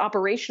because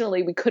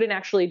operationally we couldn't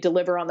actually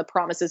deliver on the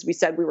promises we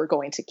said we were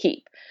going to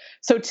keep?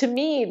 So to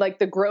me, like,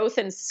 the growth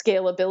and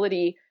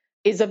scalability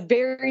is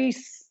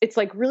it's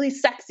like really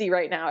sexy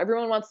right now.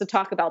 Everyone wants to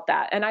talk about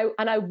that. And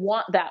I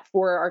want that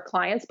for our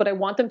clients, but I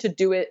want them to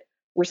do it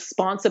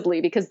responsibly,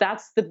 because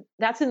that's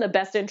in the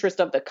best interest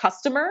of the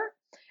customer.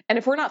 And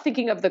if we're not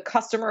thinking of the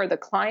customer or the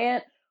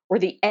client or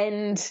the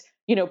end,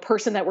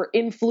 person that we're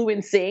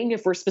influencing,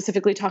 if we're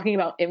specifically talking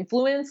about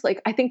influence,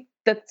 like, I think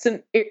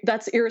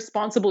that's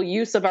irresponsible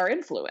use of our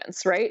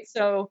influence, right?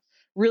 So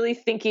really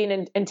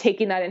thinking and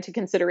taking that into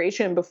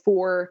consideration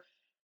before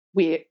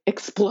we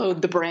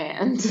explode the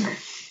brand.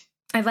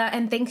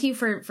 And thank you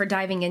for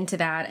diving into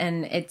that.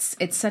 And it's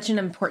such an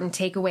important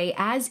takeaway,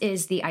 as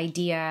is the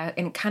idea,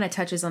 and it kind of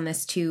touches on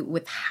this too,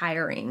 with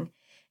hiring.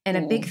 And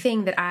a big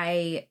thing that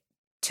I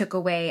took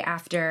away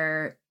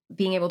after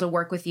being able to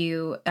work with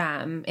you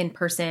in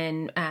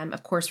person,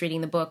 of course,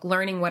 reading the book,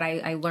 learning what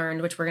I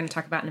learned, which we're going to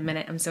talk about in a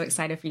minute. I'm so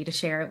excited for you to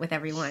share it with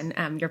everyone,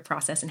 your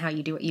process and how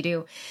you do what you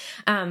do.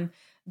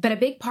 But a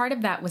big part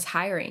of that was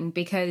hiring,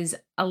 because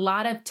a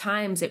lot of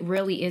times it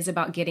really is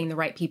about getting the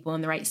right people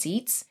in the right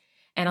seats.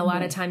 And a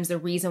lot of times the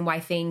reason why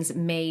things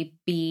may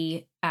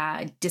be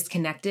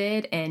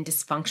disconnected and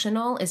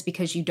dysfunctional is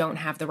because you don't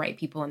have the right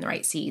people in the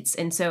right seats.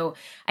 And so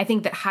I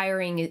think that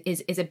hiring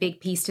is a big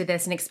piece to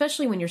this. And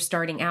especially when you're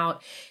starting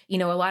out, a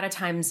lot of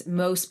times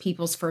most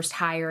people's first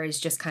hire is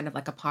just kind of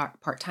like a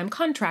part-time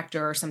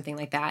contractor or something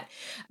like that.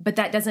 But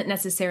that doesn't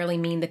necessarily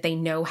mean that they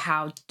know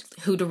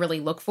who to really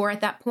look for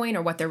at that point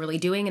or what they're really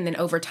doing. And then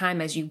over time,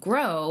 as you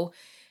grow,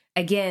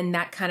 again,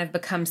 that kind of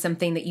becomes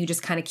something that you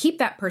just kind of keep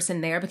that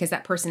person there because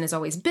that person has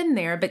always been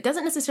there, but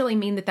doesn't necessarily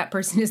mean that that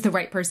person is the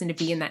right person to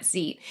be in that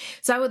seat.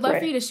 So I would love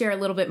for you to share a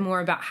little bit more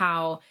about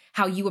how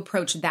you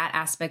approach that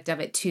aspect of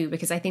it too,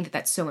 because I think that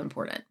that's so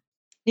important.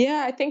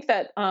 Yeah, I think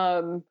that,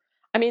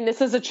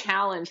 this is a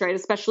challenge, right?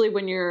 Especially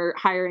when you're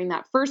hiring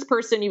that first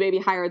person, you maybe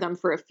hire them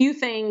for a few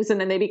things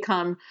and then they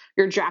become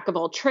your jack of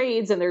all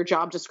trades and their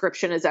job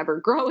description is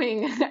ever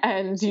growing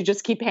and you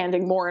just keep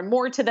handing more and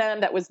more to them.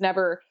 That was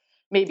never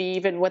maybe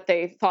even what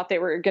they thought they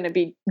were going to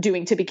be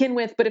doing to begin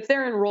with. But if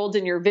they're enrolled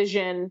in your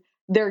vision,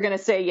 they're going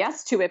to say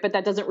yes to it, but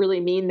that doesn't really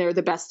mean they're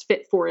the best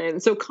fit for it.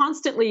 And so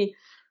constantly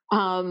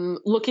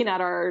looking at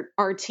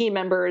our team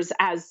members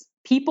as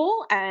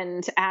people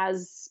and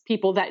as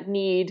people that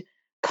need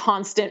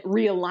constant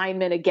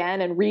realignment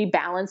again and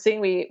rebalancing.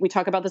 We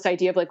talk about this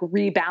idea of like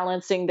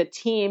rebalancing the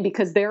team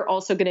because they're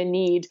also going to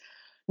need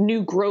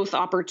new growth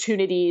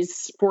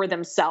opportunities for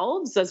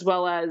themselves, as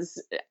well as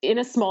in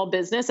a small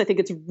business. I think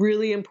it's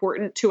really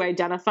important to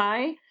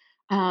identify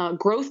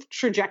growth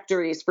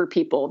trajectories for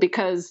people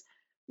because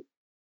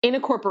in a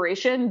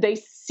corporation, they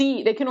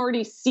can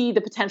already see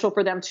the potential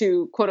for them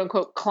to quote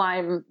unquote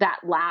climb that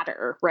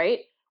ladder, right?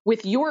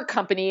 With your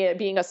company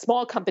being a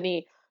small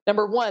company,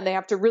 number one, they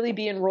have to really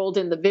be enrolled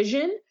in the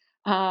vision,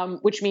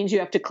 which means you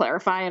have to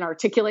clarify and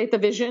articulate the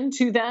vision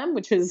to them,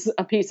 which is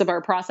a piece of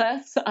our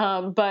process.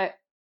 But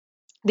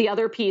the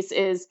other piece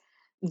is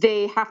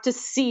they have to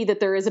see that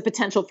there is a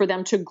potential for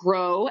them to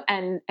grow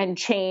and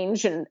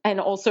change and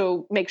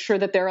also make sure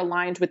that they're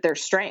aligned with their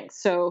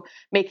strengths. So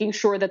making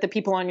sure that the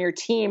people on your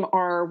team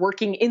are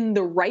working in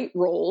the right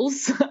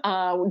roles,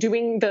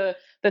 doing the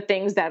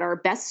things that are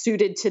best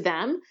suited to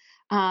them,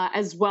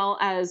 as well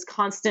as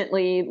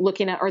constantly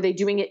looking at, are they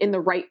doing it in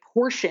the right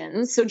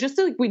portions? So just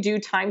like we do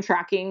time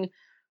tracking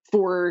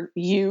for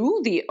you,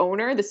 the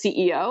owner, the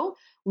CEO,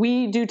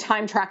 we do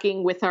time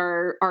tracking with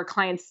our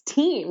clients'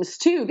 teams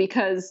too,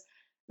 because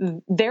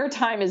their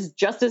time is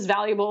just as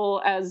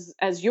valuable as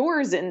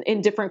yours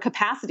in different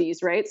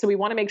capacities, right? So we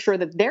want to make sure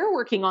that they're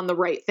working on the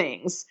right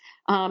things,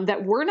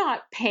 that we're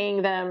not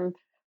paying them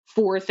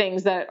for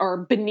things that are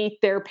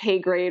beneath their pay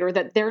grade or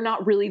that they're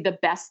not really the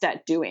best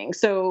at doing.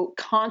 So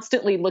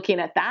constantly looking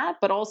at that,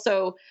 but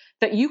also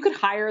that you could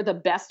hire the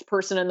best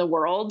person in the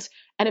world.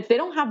 And if they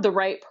don't have the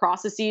right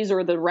processes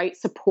or the right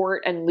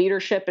support and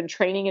leadership and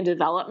training and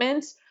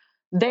development,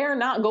 they're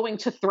not going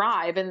to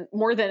thrive. And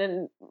more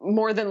than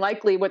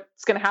likely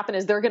what's going to happen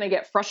is they're going to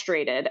get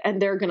frustrated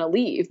and they're going to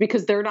leave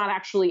because they're not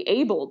actually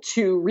able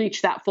to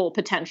reach that full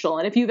potential.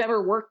 And if you've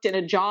ever worked in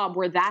a job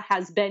where that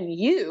has been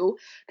you,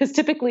 because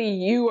typically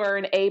you are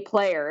an A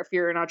player if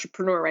you're an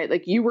entrepreneur, right?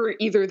 Like you were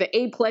either the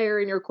A player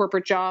in your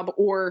corporate job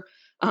or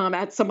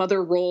at some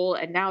other role,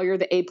 and now you're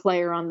the A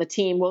player on the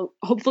team. Well,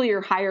 hopefully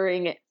you're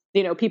hiring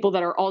people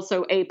that are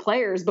also A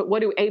players, but what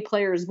do A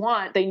players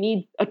want? They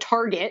need a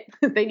target.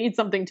 They need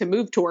something to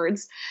move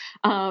towards.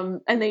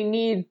 And they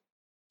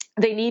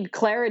need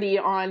clarity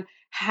on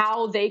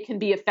how they can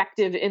be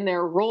effective in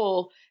their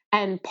role.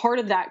 And part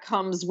of that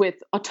comes with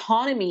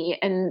autonomy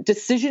and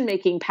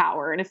decision-making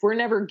power. And if we're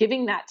never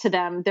giving that to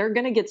them, they're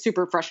going to get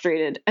super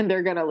frustrated and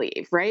they're going to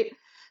leave, right?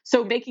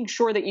 So making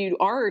sure that you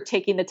are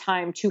taking the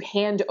time to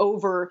hand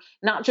over,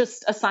 not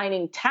just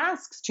assigning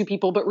tasks to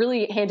people, but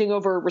really handing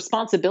over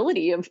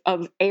responsibility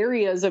of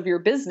areas of your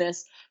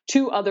business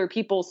to other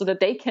people so that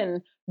they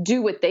can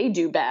do what they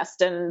do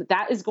best. And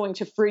that is going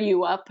to free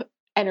you up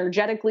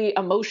energetically,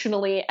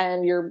 emotionally,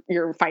 and your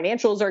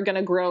financials are going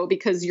to grow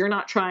because you're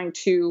not trying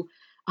to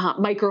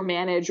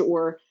micromanage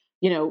or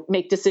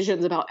make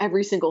decisions about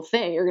every single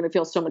thing. You're going to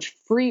feel so much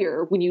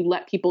freer when you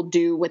let people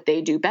do what they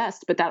do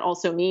best. But that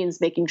also means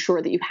making sure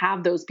that you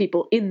have those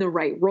people in the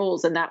right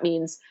roles. And that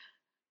means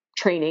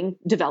training,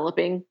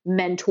 developing,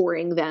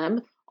 mentoring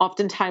them.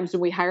 Oftentimes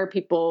when we hire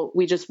people,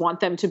 we just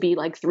want them to be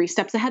like 3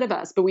 steps ahead of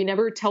us, but we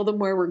never tell them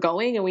where we're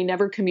going and we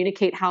never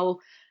communicate how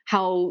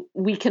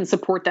we can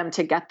support them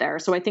to get there.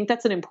 So I think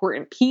that's an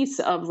important piece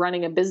of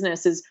running a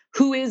business is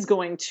who is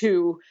going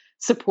to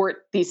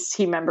support these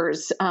team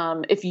members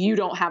if you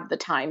don't have the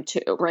time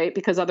to, right?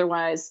 Because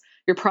otherwise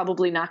you're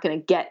probably not going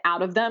to get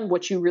out of them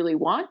what you really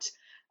want.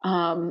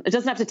 It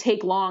doesn't have to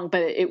take long,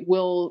 but it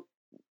will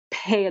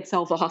pay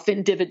itself off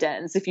in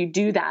dividends if you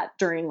do that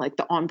during like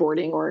the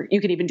onboarding, or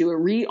you could even do a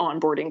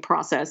re-onboarding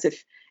process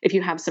if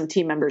you have some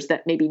team members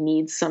that maybe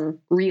need some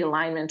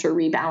realignment or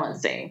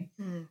rebalancing.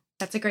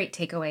 That's a great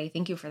takeaway.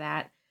 Thank you for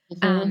that.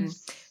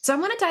 So I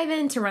want to dive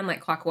into Run Like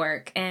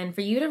Clockwork and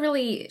for you to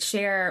really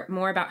share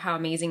more about how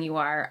amazing you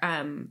are.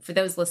 For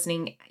those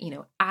listening,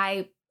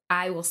 I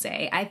I will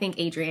say, I think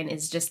Adrienne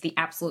is just the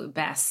absolute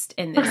best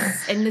in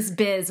this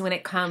biz when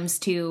it comes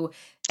to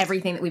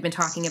everything that we've been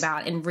talking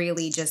about and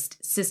really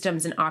just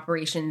systems and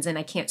operations. And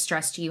I can't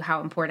stress to you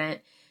how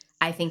important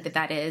I think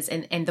that is.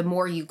 And the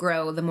more you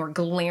grow, the more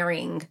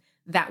glaring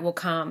that will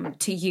come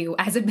to you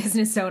as a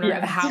business owner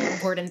of how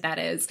important that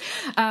is.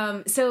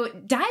 So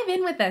dive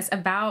in with us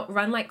about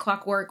Run Like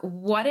Clockwork,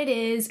 what it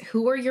is,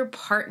 who are your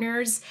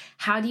partners,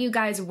 how do you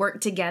guys work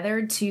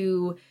together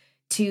to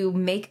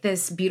make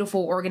this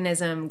beautiful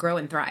organism grow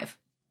and thrive?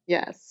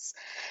 Yes.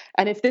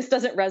 And if this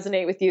doesn't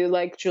resonate with you,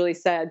 like Julie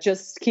said,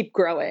 just keep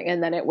growing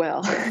and then it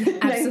will.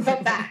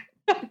 Absolutely.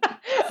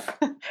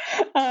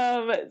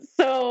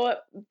 So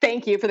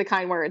thank you for the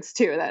kind words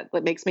too. That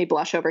makes me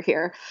blush over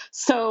here.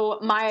 So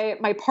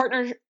my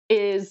partner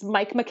is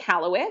Mike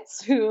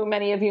Michalowicz, who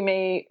many of you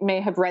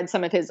may have read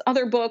some of his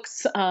other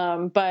books,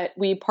 but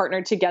we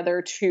partnered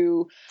together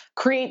to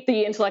create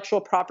the intellectual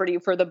property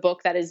for the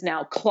book that is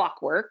now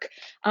Clockwork.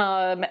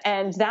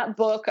 And that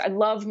book, I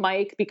love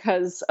Mike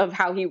because of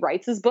how he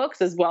writes his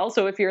books as well.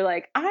 So if you're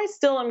like, I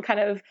still am kind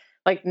of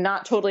like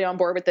not totally on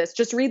board with this,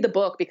 just read the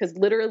book because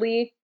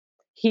literally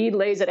he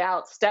lays it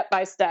out step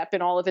by step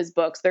in all of his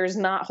books. There's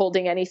not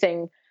holding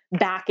anything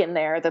back in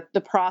there.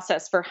 The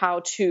process for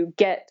how to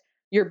get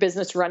your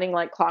business running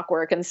like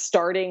clockwork and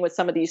starting with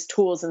some of these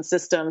tools and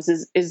systems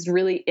is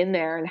really in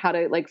there, and how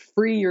to like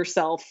free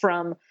yourself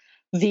from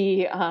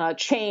the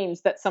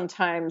chains that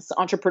sometimes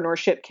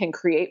entrepreneurship can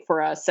create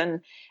for us.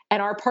 And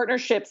our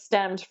partnership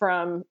stemmed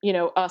from,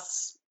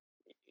 us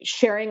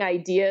sharing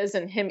ideas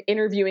and him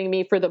interviewing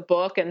me for the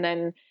book. And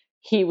then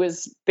he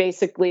was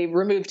basically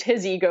removed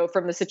his ego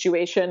from the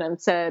situation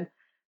and said,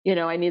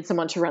 I need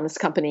someone to run this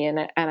company. And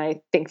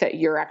I think that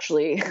you're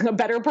actually a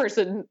better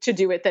person to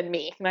do it than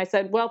me. And I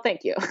said, well,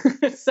 thank you.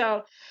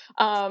 So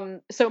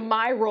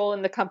my role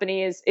in the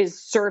company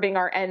is serving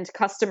our end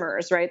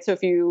customers, right? So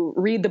if you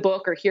read the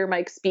book or hear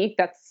Mike speak,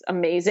 that's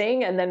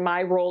amazing. And then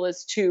my role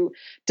is to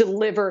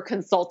deliver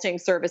consulting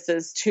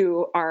services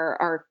to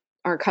our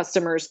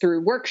customers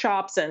through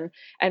workshops and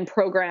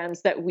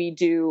programs that we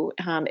do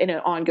in an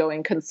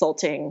ongoing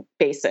consulting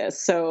basis.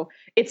 So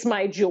it's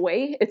my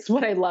joy. It's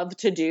what I love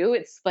to do.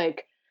 It's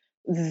like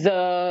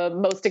the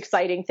most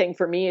exciting thing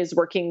for me is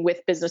working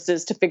with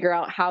businesses to figure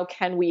out how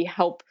can we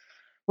help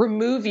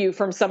remove you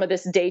from some of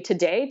this day to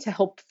day to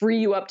help free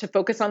you up to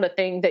focus on the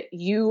thing that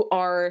you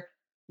are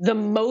the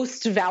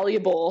most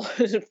valuable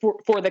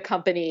for the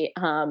company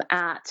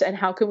at. And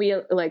how can we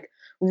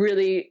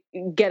really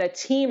get a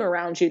team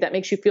around you that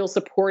makes you feel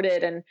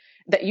supported and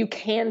that you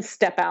can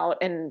step out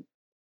and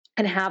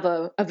have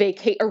a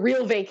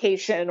real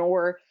vacation,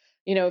 or,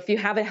 if you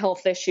have a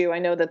health issue, I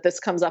know that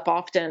this comes up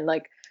often,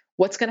 like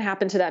what's going to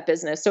happen to that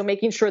business. So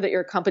making sure that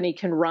your company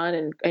can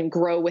run and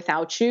grow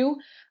without you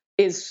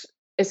is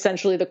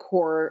essentially the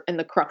core and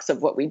the crux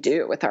of what we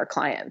do with our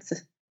clients.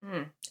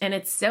 And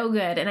it's so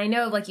good. And I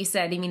know, like you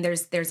said, I mean,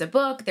 there's a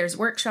book, there's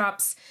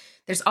workshops,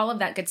 there's all of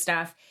that good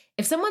stuff.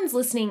 If someone's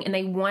listening and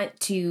they want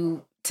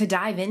to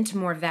dive into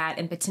more of that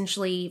and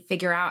potentially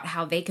figure out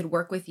how they could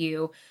work with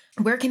you,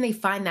 where can they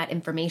find that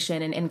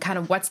information and kind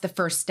of what's the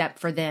first step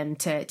for them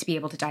to be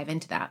able to dive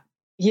into that?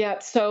 Yeah.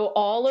 So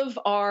all of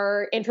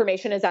our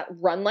information is at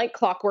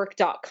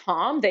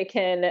runlikeclockwork.com. They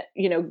can,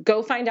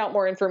 go find out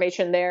more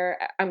information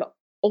there. I'm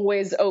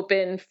always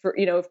open for,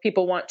 if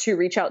people want to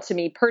reach out to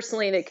me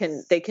personally,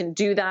 they can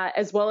do that,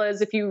 as well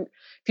as if you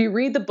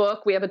read the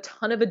book, we have a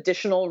ton of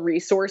additional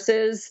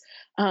resources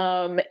in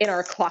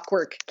our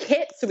Clockwork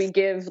kit. So we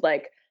give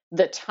like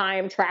the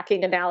time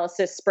tracking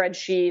analysis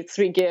spreadsheets.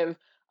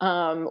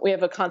 We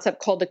have a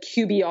concept called the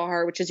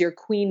QBR, which is your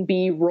queen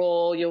bee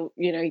role. You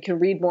can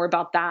read more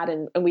about that.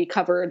 And we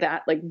cover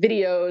that, like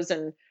videos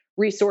and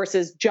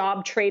resources,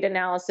 job trait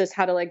analysis,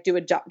 how to like do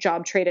a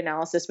job trait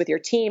analysis with your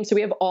team. So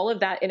we have all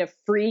of that in a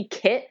free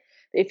kit.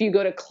 If you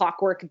go to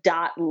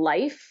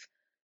clockwork.life,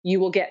 you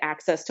will get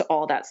access to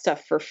all that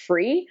stuff for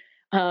free.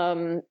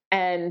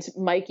 And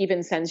Mike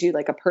even sends you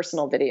like a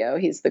personal video.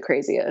 He's the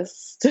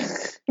craziest.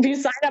 If you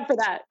sign up for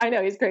that, I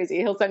know he's crazy.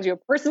 He'll send you a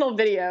personal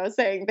video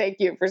saying, thank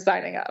you for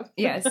signing up.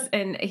 Yes.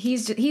 And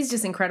he's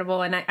just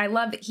incredible. And I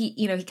love that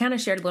he kind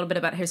of shared a little bit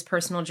about his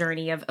personal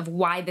journey of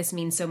why this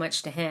means so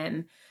much to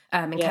him.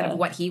 And kind of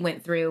what he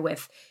went through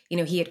with,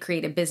 he had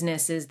created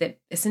businesses that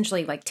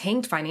essentially like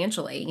tanked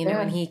financially,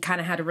 and he kind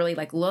of had to really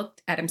like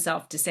look at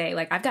himself to say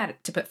like, I've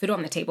got to put food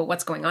on the table.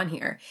 What's going on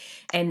here?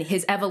 And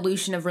his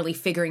evolution of really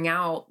figuring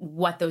out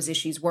what those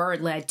issues were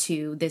led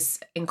to this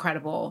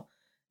incredible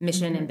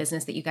mission and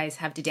business that you guys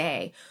have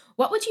today.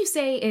 What would you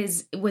say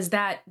was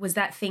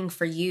that thing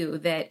for you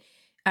that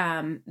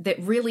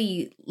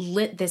really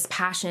lit this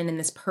passion and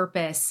this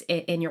purpose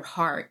in your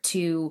heart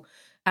to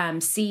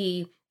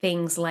see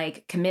things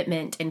like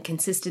commitment and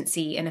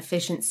consistency and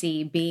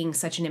efficiency being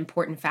such an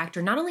important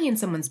factor, not only in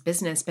someone's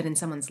business, but in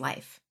someone's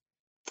life?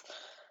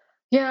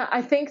 Yeah,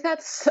 I think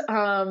that's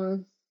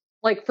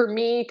like for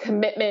me,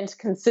 commitment,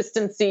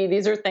 consistency,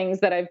 these are things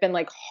that I've been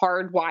like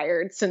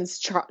hardwired since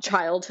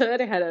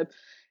childhood. I had a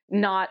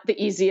not the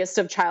easiest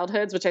of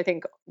childhoods, which I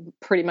think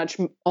pretty much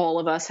all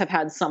of us have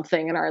had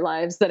something in our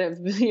lives that have,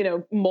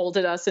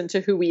 molded us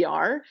into who we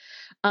are.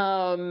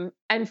 And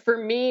for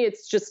me,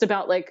 it's just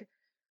about like,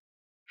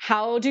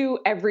 how do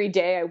every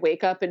day I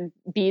wake up and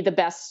be the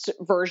best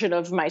version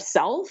of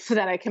myself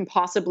that I can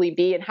possibly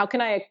be? And how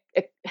can I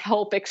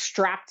help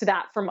extract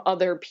that from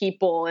other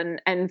people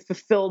and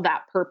fulfill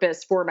that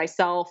purpose for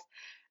myself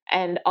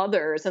and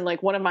others? And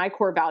like one of my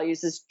core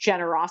values is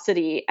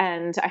generosity.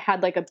 And I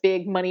had like a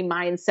big money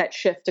mindset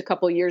shift a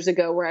couple of years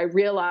ago where I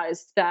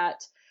realized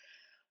that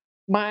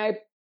my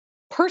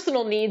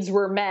personal needs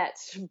were met,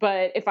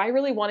 but if I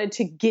really wanted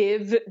to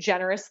give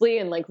generously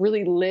and like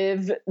really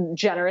live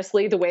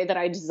generously the way that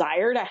I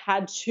desired, I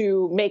had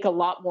to make a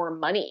lot more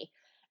money.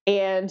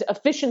 And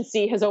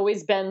efficiency has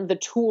always been the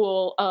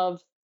tool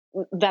of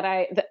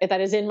that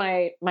is in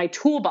my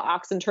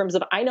toolbox in terms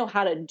of I know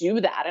how to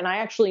do that, and I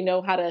actually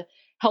know how to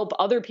help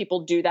other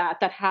people do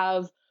that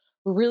have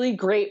really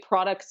great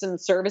products and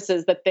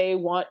services that they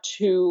want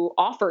to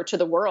offer to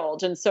the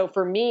world. And so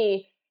for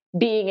me,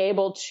 being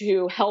able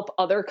to help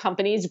other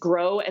companies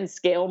grow and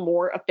scale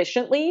more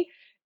efficiently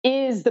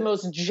is the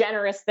most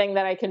generous thing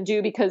that I can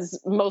do,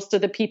 because most of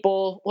the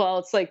people, well,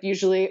 it's like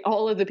usually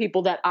all of the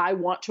people that I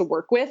want to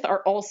work with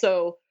are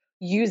also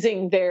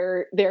using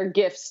their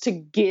gifts to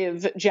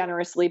give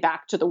generously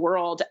back to the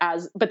world,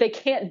 but they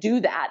can't do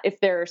that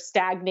if they're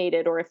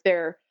stagnated or if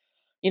they're,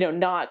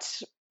 not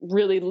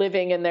really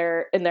living in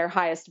their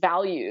highest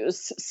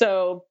values.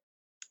 So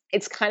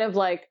it's kind of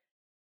like,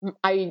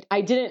 I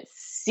didn't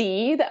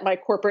see that my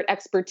corporate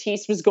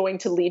expertise was going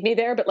to lead me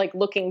there, but like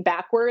looking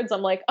backwards,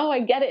 I'm like, oh,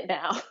 I get it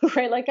now,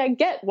 right? Like I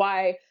get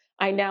why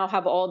I now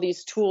have all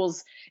these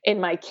tools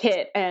in my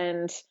kit,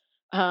 and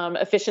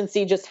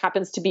efficiency just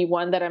happens to be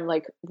one that I'm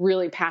like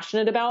really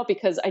passionate about,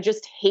 because I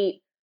just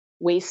hate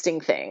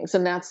wasting things.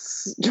 And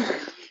that's,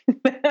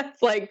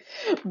 that's like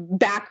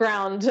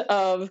background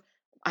of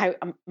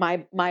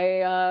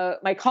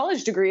my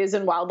college degree is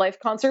in wildlife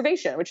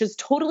conservation, which is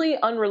totally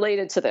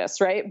unrelated to this,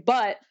 right?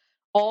 But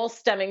all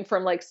stemming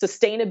from like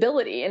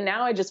sustainability. And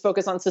now I just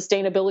focus on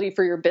sustainability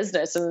for your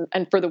business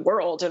and for the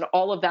world. And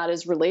all of that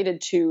is related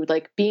to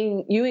like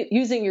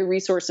using your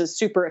resources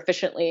super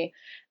efficiently.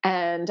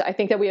 And I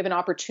think that we have an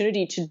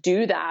opportunity to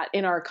do that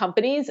in our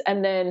companies.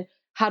 And then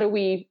how do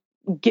we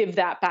give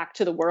that back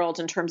to the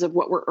world in terms of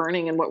what we're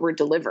earning and what we're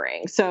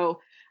delivering?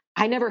 So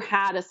I never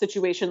had a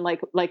situation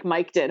like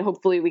Mike did.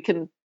 Hopefully we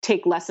can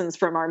take lessons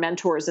from our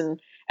mentors and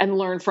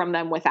learn from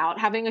them without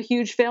having a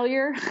huge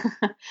failure.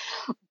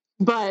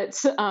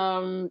 But,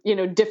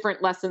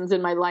 different lessons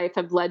in my life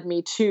have led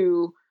me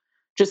to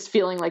just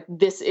feeling like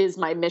this is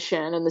my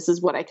mission and this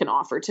is what I can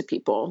offer to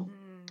people.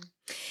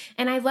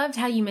 And I loved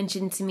how you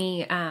mentioned to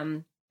me,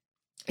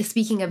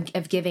 speaking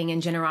of giving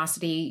and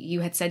generosity, you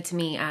had said to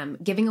me,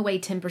 giving away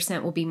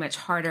 10% will be much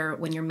harder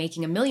when you're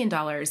making $1 million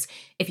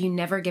if you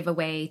never give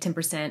away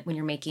 10% when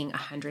you're making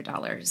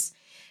 $100.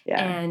 Yeah.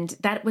 And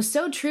that was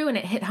so true. And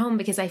it hit home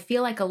because I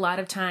feel like a lot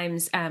of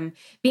times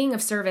being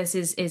of service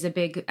is a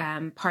big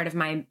part of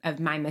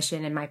my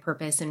mission and my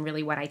purpose, and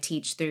really what I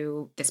teach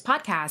through this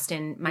podcast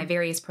and my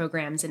various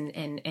programs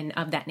and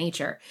of that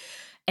nature.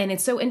 And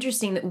it's so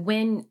interesting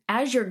that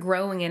as you're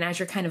growing and as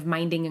you're kind of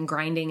minding and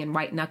grinding and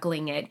white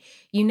knuckling it,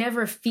 you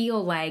never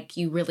feel like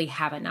you really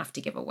have enough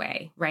to give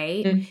away,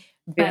 right? Mm-hmm.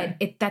 But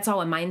that's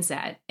all a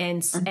mindset.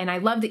 And I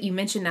love that you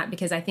mentioned that,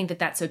 because I think that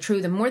that's so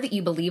true. The more that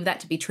you believe that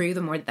to be true,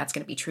 the more that's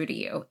going to be true to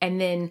you.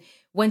 And then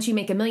once you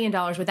make $1 million,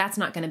 well, that's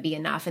not going to be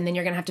enough. And then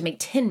you're going to have to make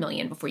 10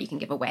 million before you can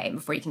give away.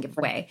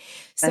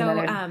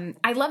 So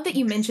I love that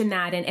you mentioned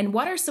that. And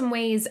what are some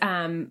ways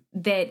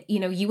that,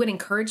 you would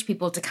encourage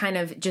people to kind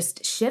of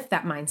just shift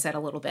that mindset a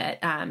little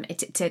bit,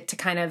 to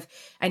kind of,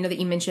 I know that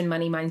you mentioned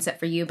money mindset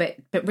for you, but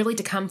really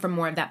to come from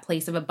more of that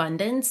place of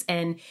abundance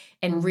and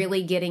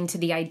really getting to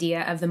the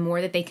idea of the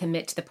more that they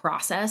commit to the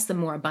process, the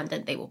more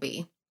abundant they will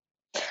be.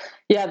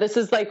 Yeah, this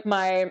is like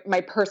my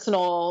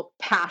personal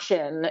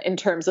passion in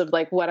terms of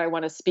like what I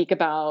want to speak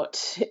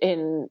about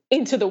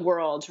into the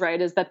world, right?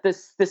 Is that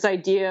this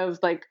idea of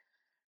like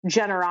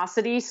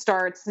generosity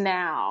starts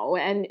now,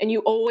 and you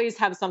always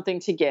have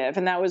something to give.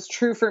 And that was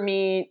true for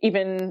me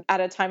even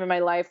at a time in my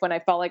life when I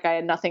felt like I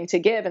had nothing to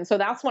give. And so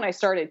that's when I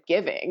started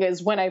giving,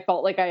 is when I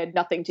felt like I had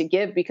nothing to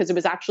give, because it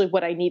was actually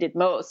what I needed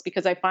most.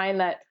 Because I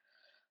find that,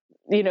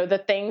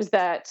 the things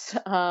that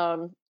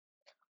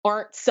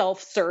aren't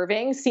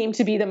self-serving seem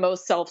to be the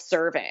most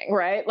self-serving,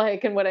 right?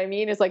 Like, and what I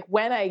mean is like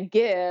when I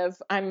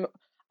give, I'm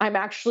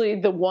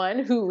actually the one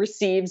who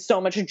receives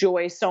so much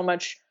joy, so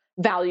much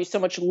value, so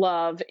much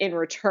love in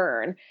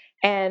return.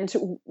 And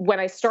when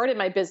I started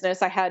my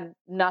business, I had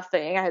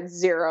nothing. I had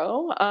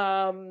zero.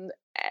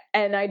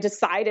 And I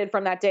decided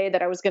from that day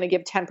that I was going to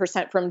give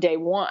 10% from day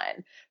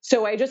one.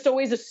 So I just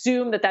always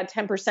assume that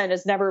 10%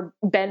 has never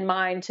been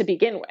mine to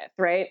begin with,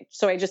 right?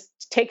 So I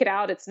just take it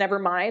out. It's never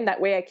mine.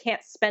 That way I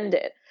can't spend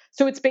it.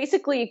 So it's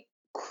basically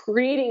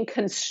creating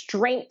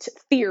constraint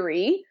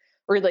theory,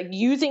 or like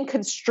using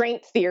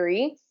constraint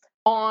theory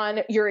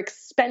on your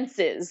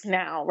expenses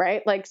now,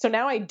 right? Like, so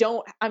now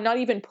I'm not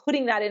even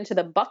putting that into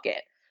the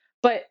bucket.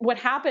 But what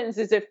happens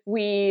is if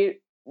we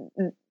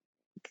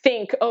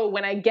think, oh,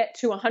 when I get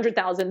to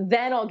 100,000,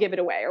 then I'll give it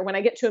away. Or when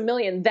I get to 1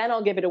 million, then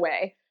I'll give it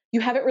away. You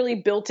haven't really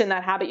built in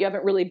that habit. You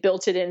haven't really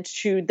built it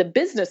into the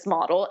business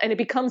model, and it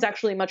becomes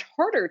actually much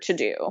harder to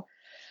do.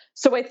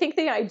 So I think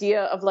the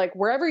idea of like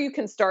wherever you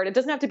can start, it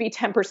doesn't have to be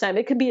 10%.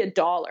 It could be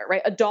 $1,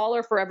 right?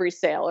 $1 for every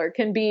sale, or it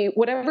can be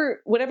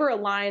whatever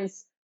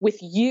aligns with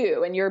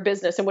you and your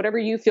business and whatever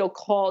you feel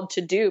called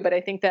to do. But I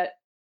think that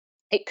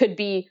it could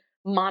be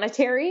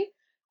monetary.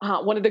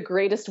 One of the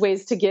greatest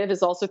ways to give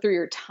is also through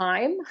your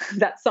time.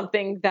 That's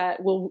something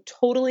that will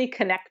totally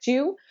connect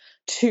you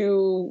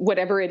to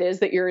whatever it is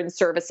that you're in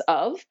service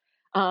of,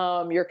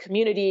 your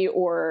community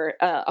or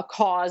a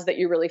cause that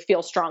you really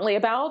feel strongly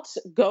about.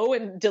 Go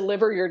and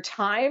deliver your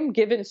time,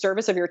 give in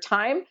service of your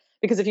time,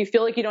 because if you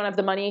feel like you don't have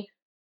the money,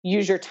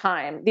 use your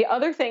time. The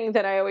other thing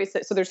that I always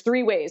say, so there's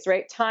 3 ways,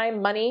 right?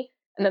 Time, money,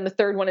 and then the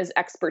third one is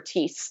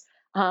expertise.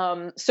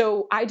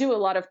 So I do a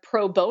lot of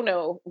pro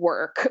bono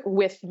work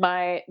with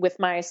my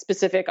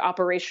specific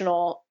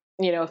operational,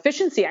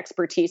 efficiency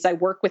expertise. I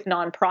work with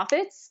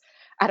nonprofits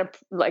at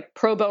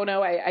pro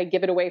bono. I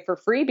give it away for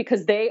free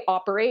because they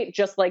operate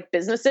just like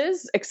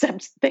businesses,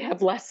 except they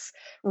have less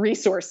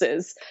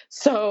resources.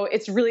 So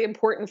it's really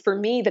important for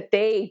me that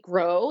they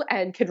grow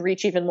and could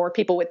reach even more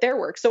people with their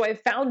work. So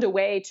I've found a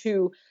way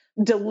to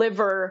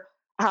deliver,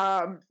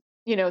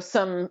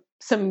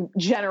 some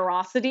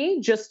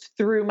generosity just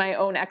through my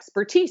own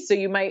expertise. So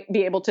you might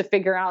be able to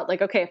figure out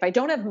like, okay, if I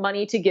don't have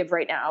money to give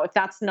right now, if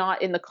that's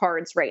not in the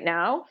cards right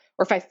now,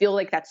 or if I feel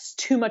like that's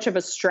too much of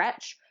a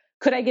stretch,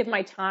 could I give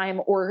my time,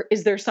 or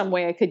is there some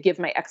way I could give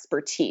my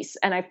expertise?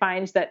 And I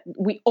find that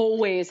we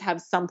always have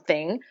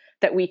something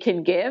that we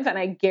can give. And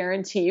I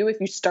guarantee you, if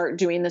you start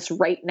doing this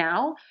right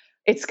now,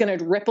 it's going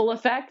to ripple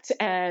effect.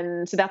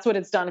 And that's what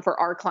it's done for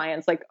our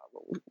clients. Like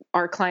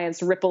our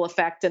clients ripple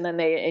effect, and then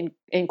they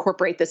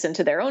incorporate this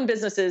into their own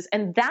businesses.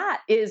 And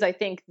that is, I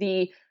think,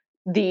 the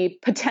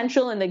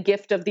potential and the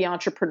gift of the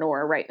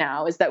entrepreneur right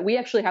now, is that we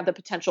actually have the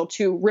potential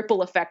to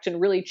ripple effect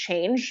and really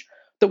change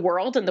the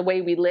world and the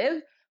way we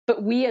live.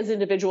 But we as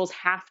individuals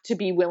have to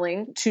be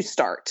willing to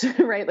start,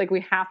 right? Like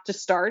we have to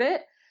start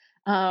it.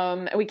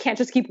 And we can't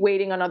just keep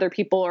waiting on other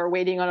people or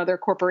waiting on other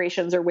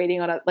corporations or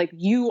waiting on like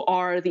you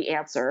are the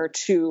answer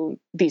to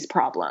these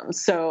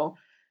problems. So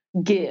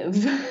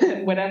give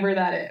whatever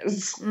that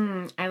is.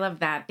 I love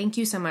that. Thank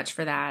you so much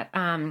for that.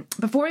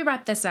 Before we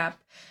wrap this up,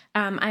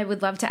 I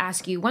would love to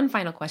ask you one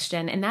final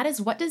question, and that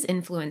is, what does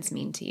influence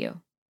mean to you?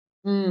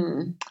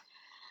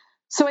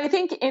 So I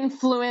think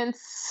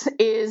influence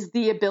is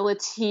the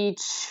ability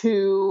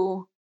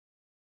to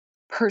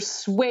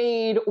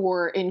persuade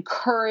or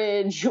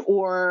encourage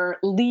or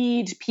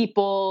lead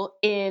people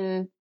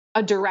in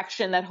a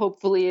direction that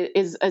hopefully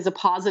is a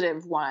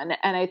positive one.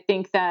 And I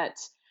think that,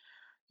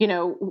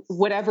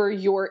 whatever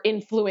your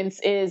influence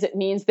is, it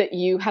means that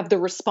you have the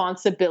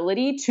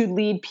responsibility to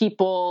lead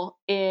people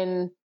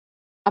in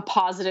a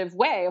positive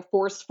way, a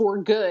force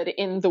for good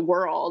in the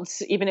world,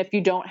 even if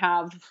you don't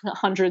have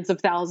hundreds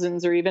of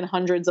thousands or even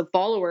hundreds of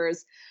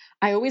followers.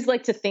 I always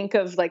like to think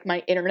of like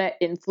my internet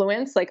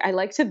influence. Like I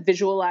like to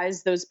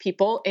visualize those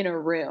people in a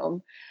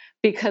room,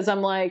 because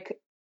I'm like,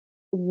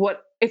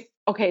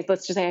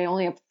 let's just say I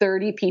only have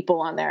 30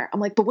 people on there. I'm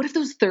like, but what if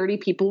those 30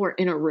 people were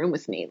in a room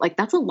with me? Like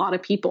that's a lot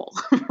of people,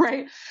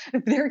 right?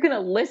 If they're going to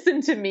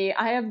listen to me,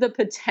 I have the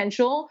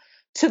potential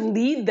to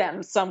lead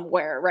them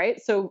somewhere,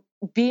 right? So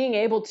being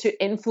able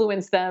to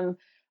influence them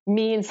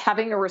means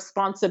having a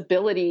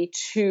responsibility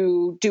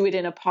to do it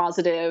in a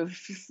positive,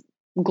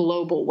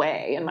 global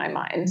way, in my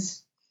mind.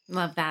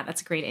 Love that.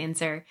 That's a great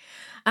answer.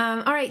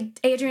 All right,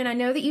 Adrienne, I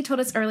know that you told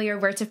us earlier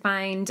where to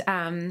find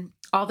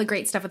all the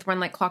great stuff with Run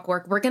Like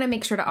Clockwork. We're going to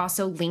make sure to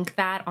also link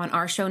that on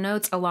our show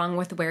notes, along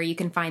with where you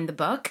can find the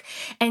book.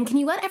 And can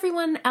you let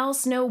everyone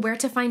else know where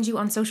to find you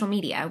on social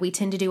media? We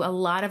tend to do a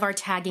lot of our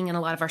tagging and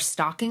a lot of our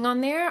stalking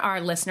on there.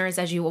 Our listeners,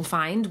 as you will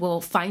find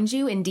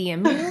you and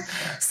DM you.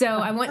 So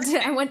I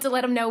want to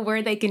let them know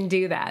where they can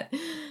do that.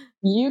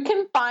 You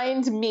can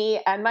find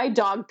me and my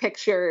dog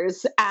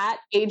pictures at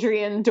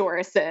Adrienne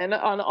Dorison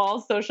on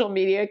all social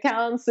media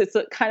accounts. It's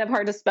kind of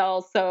hard to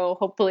spell, so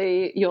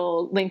hopefully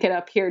you'll link it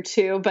up here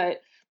too.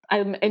 But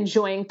I'm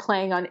enjoying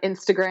playing on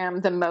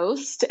Instagram the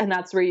most, and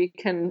that's where you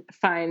can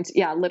find,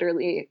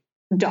 literally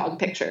dog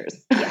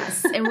pictures.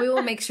 Yes, and we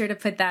will make sure to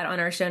put that on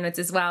our show notes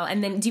as well.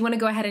 And then do you want to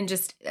go ahead and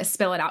just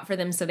spell it out for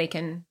them so they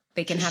can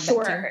have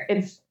sure. that too?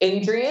 It's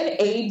Adrienne,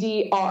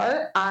 Adrienne,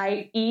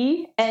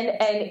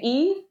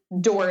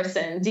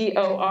 Dorison,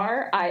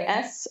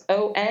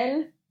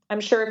 Dorison.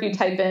 I'm sure if you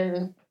type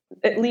in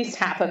at least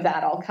half of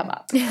that, I'll come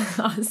up.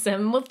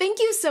 Awesome. Well, thank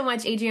you so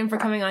much, Adrienne, for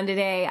coming on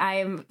today. I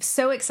am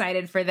so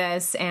excited for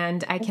this,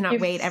 and I cannot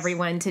wait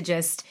everyone to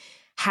just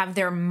have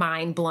their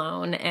mind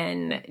blown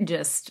and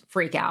just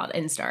freak out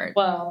and start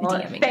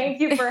DMing.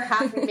 Thank you for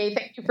having me.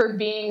 Thank you for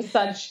being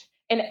such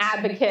an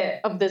advocate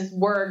of this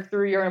work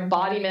through your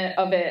embodiment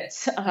of it.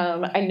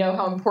 I know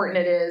how important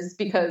it is,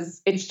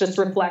 because it just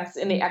reflects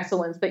in the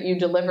excellence that you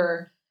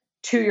deliver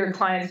to your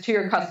clients, to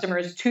your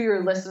customers, to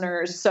your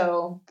listeners.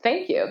 So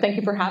thank you. Thank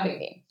you for having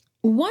me.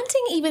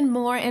 Wanting even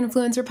more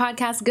influencer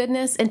podcast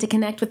goodness and to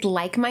connect with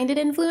like-minded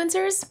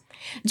influencers?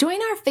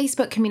 Join our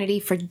Facebook community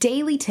for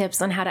daily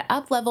tips on how to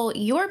up-level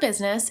your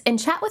business and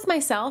chat with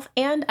myself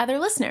and other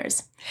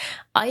listeners.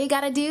 All you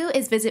gotta do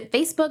is visit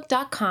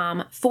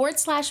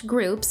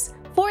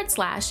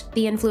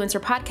facebook.com/groups/The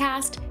Influencer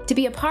Podcast to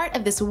be a part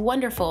of this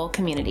wonderful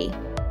community.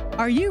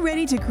 Are you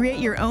ready to create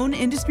your own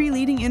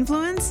industry-leading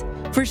influence?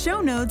 For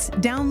show notes,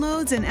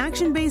 downloads, and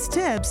action-based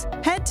tips,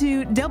 head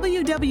to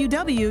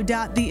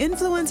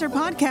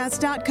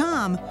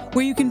www.theinfluencerpodcast.com,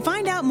 where you can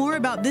find out more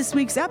about this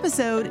week's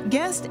episode,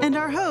 guest, and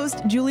our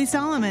host, Julie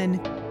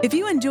Solomon. If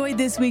you enjoyed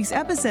this week's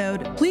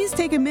episode, please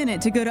take a minute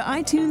to go to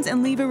iTunes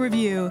and leave a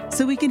review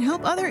so we can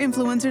help other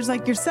influencers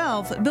like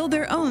yourself build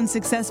their own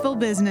successful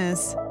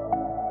business.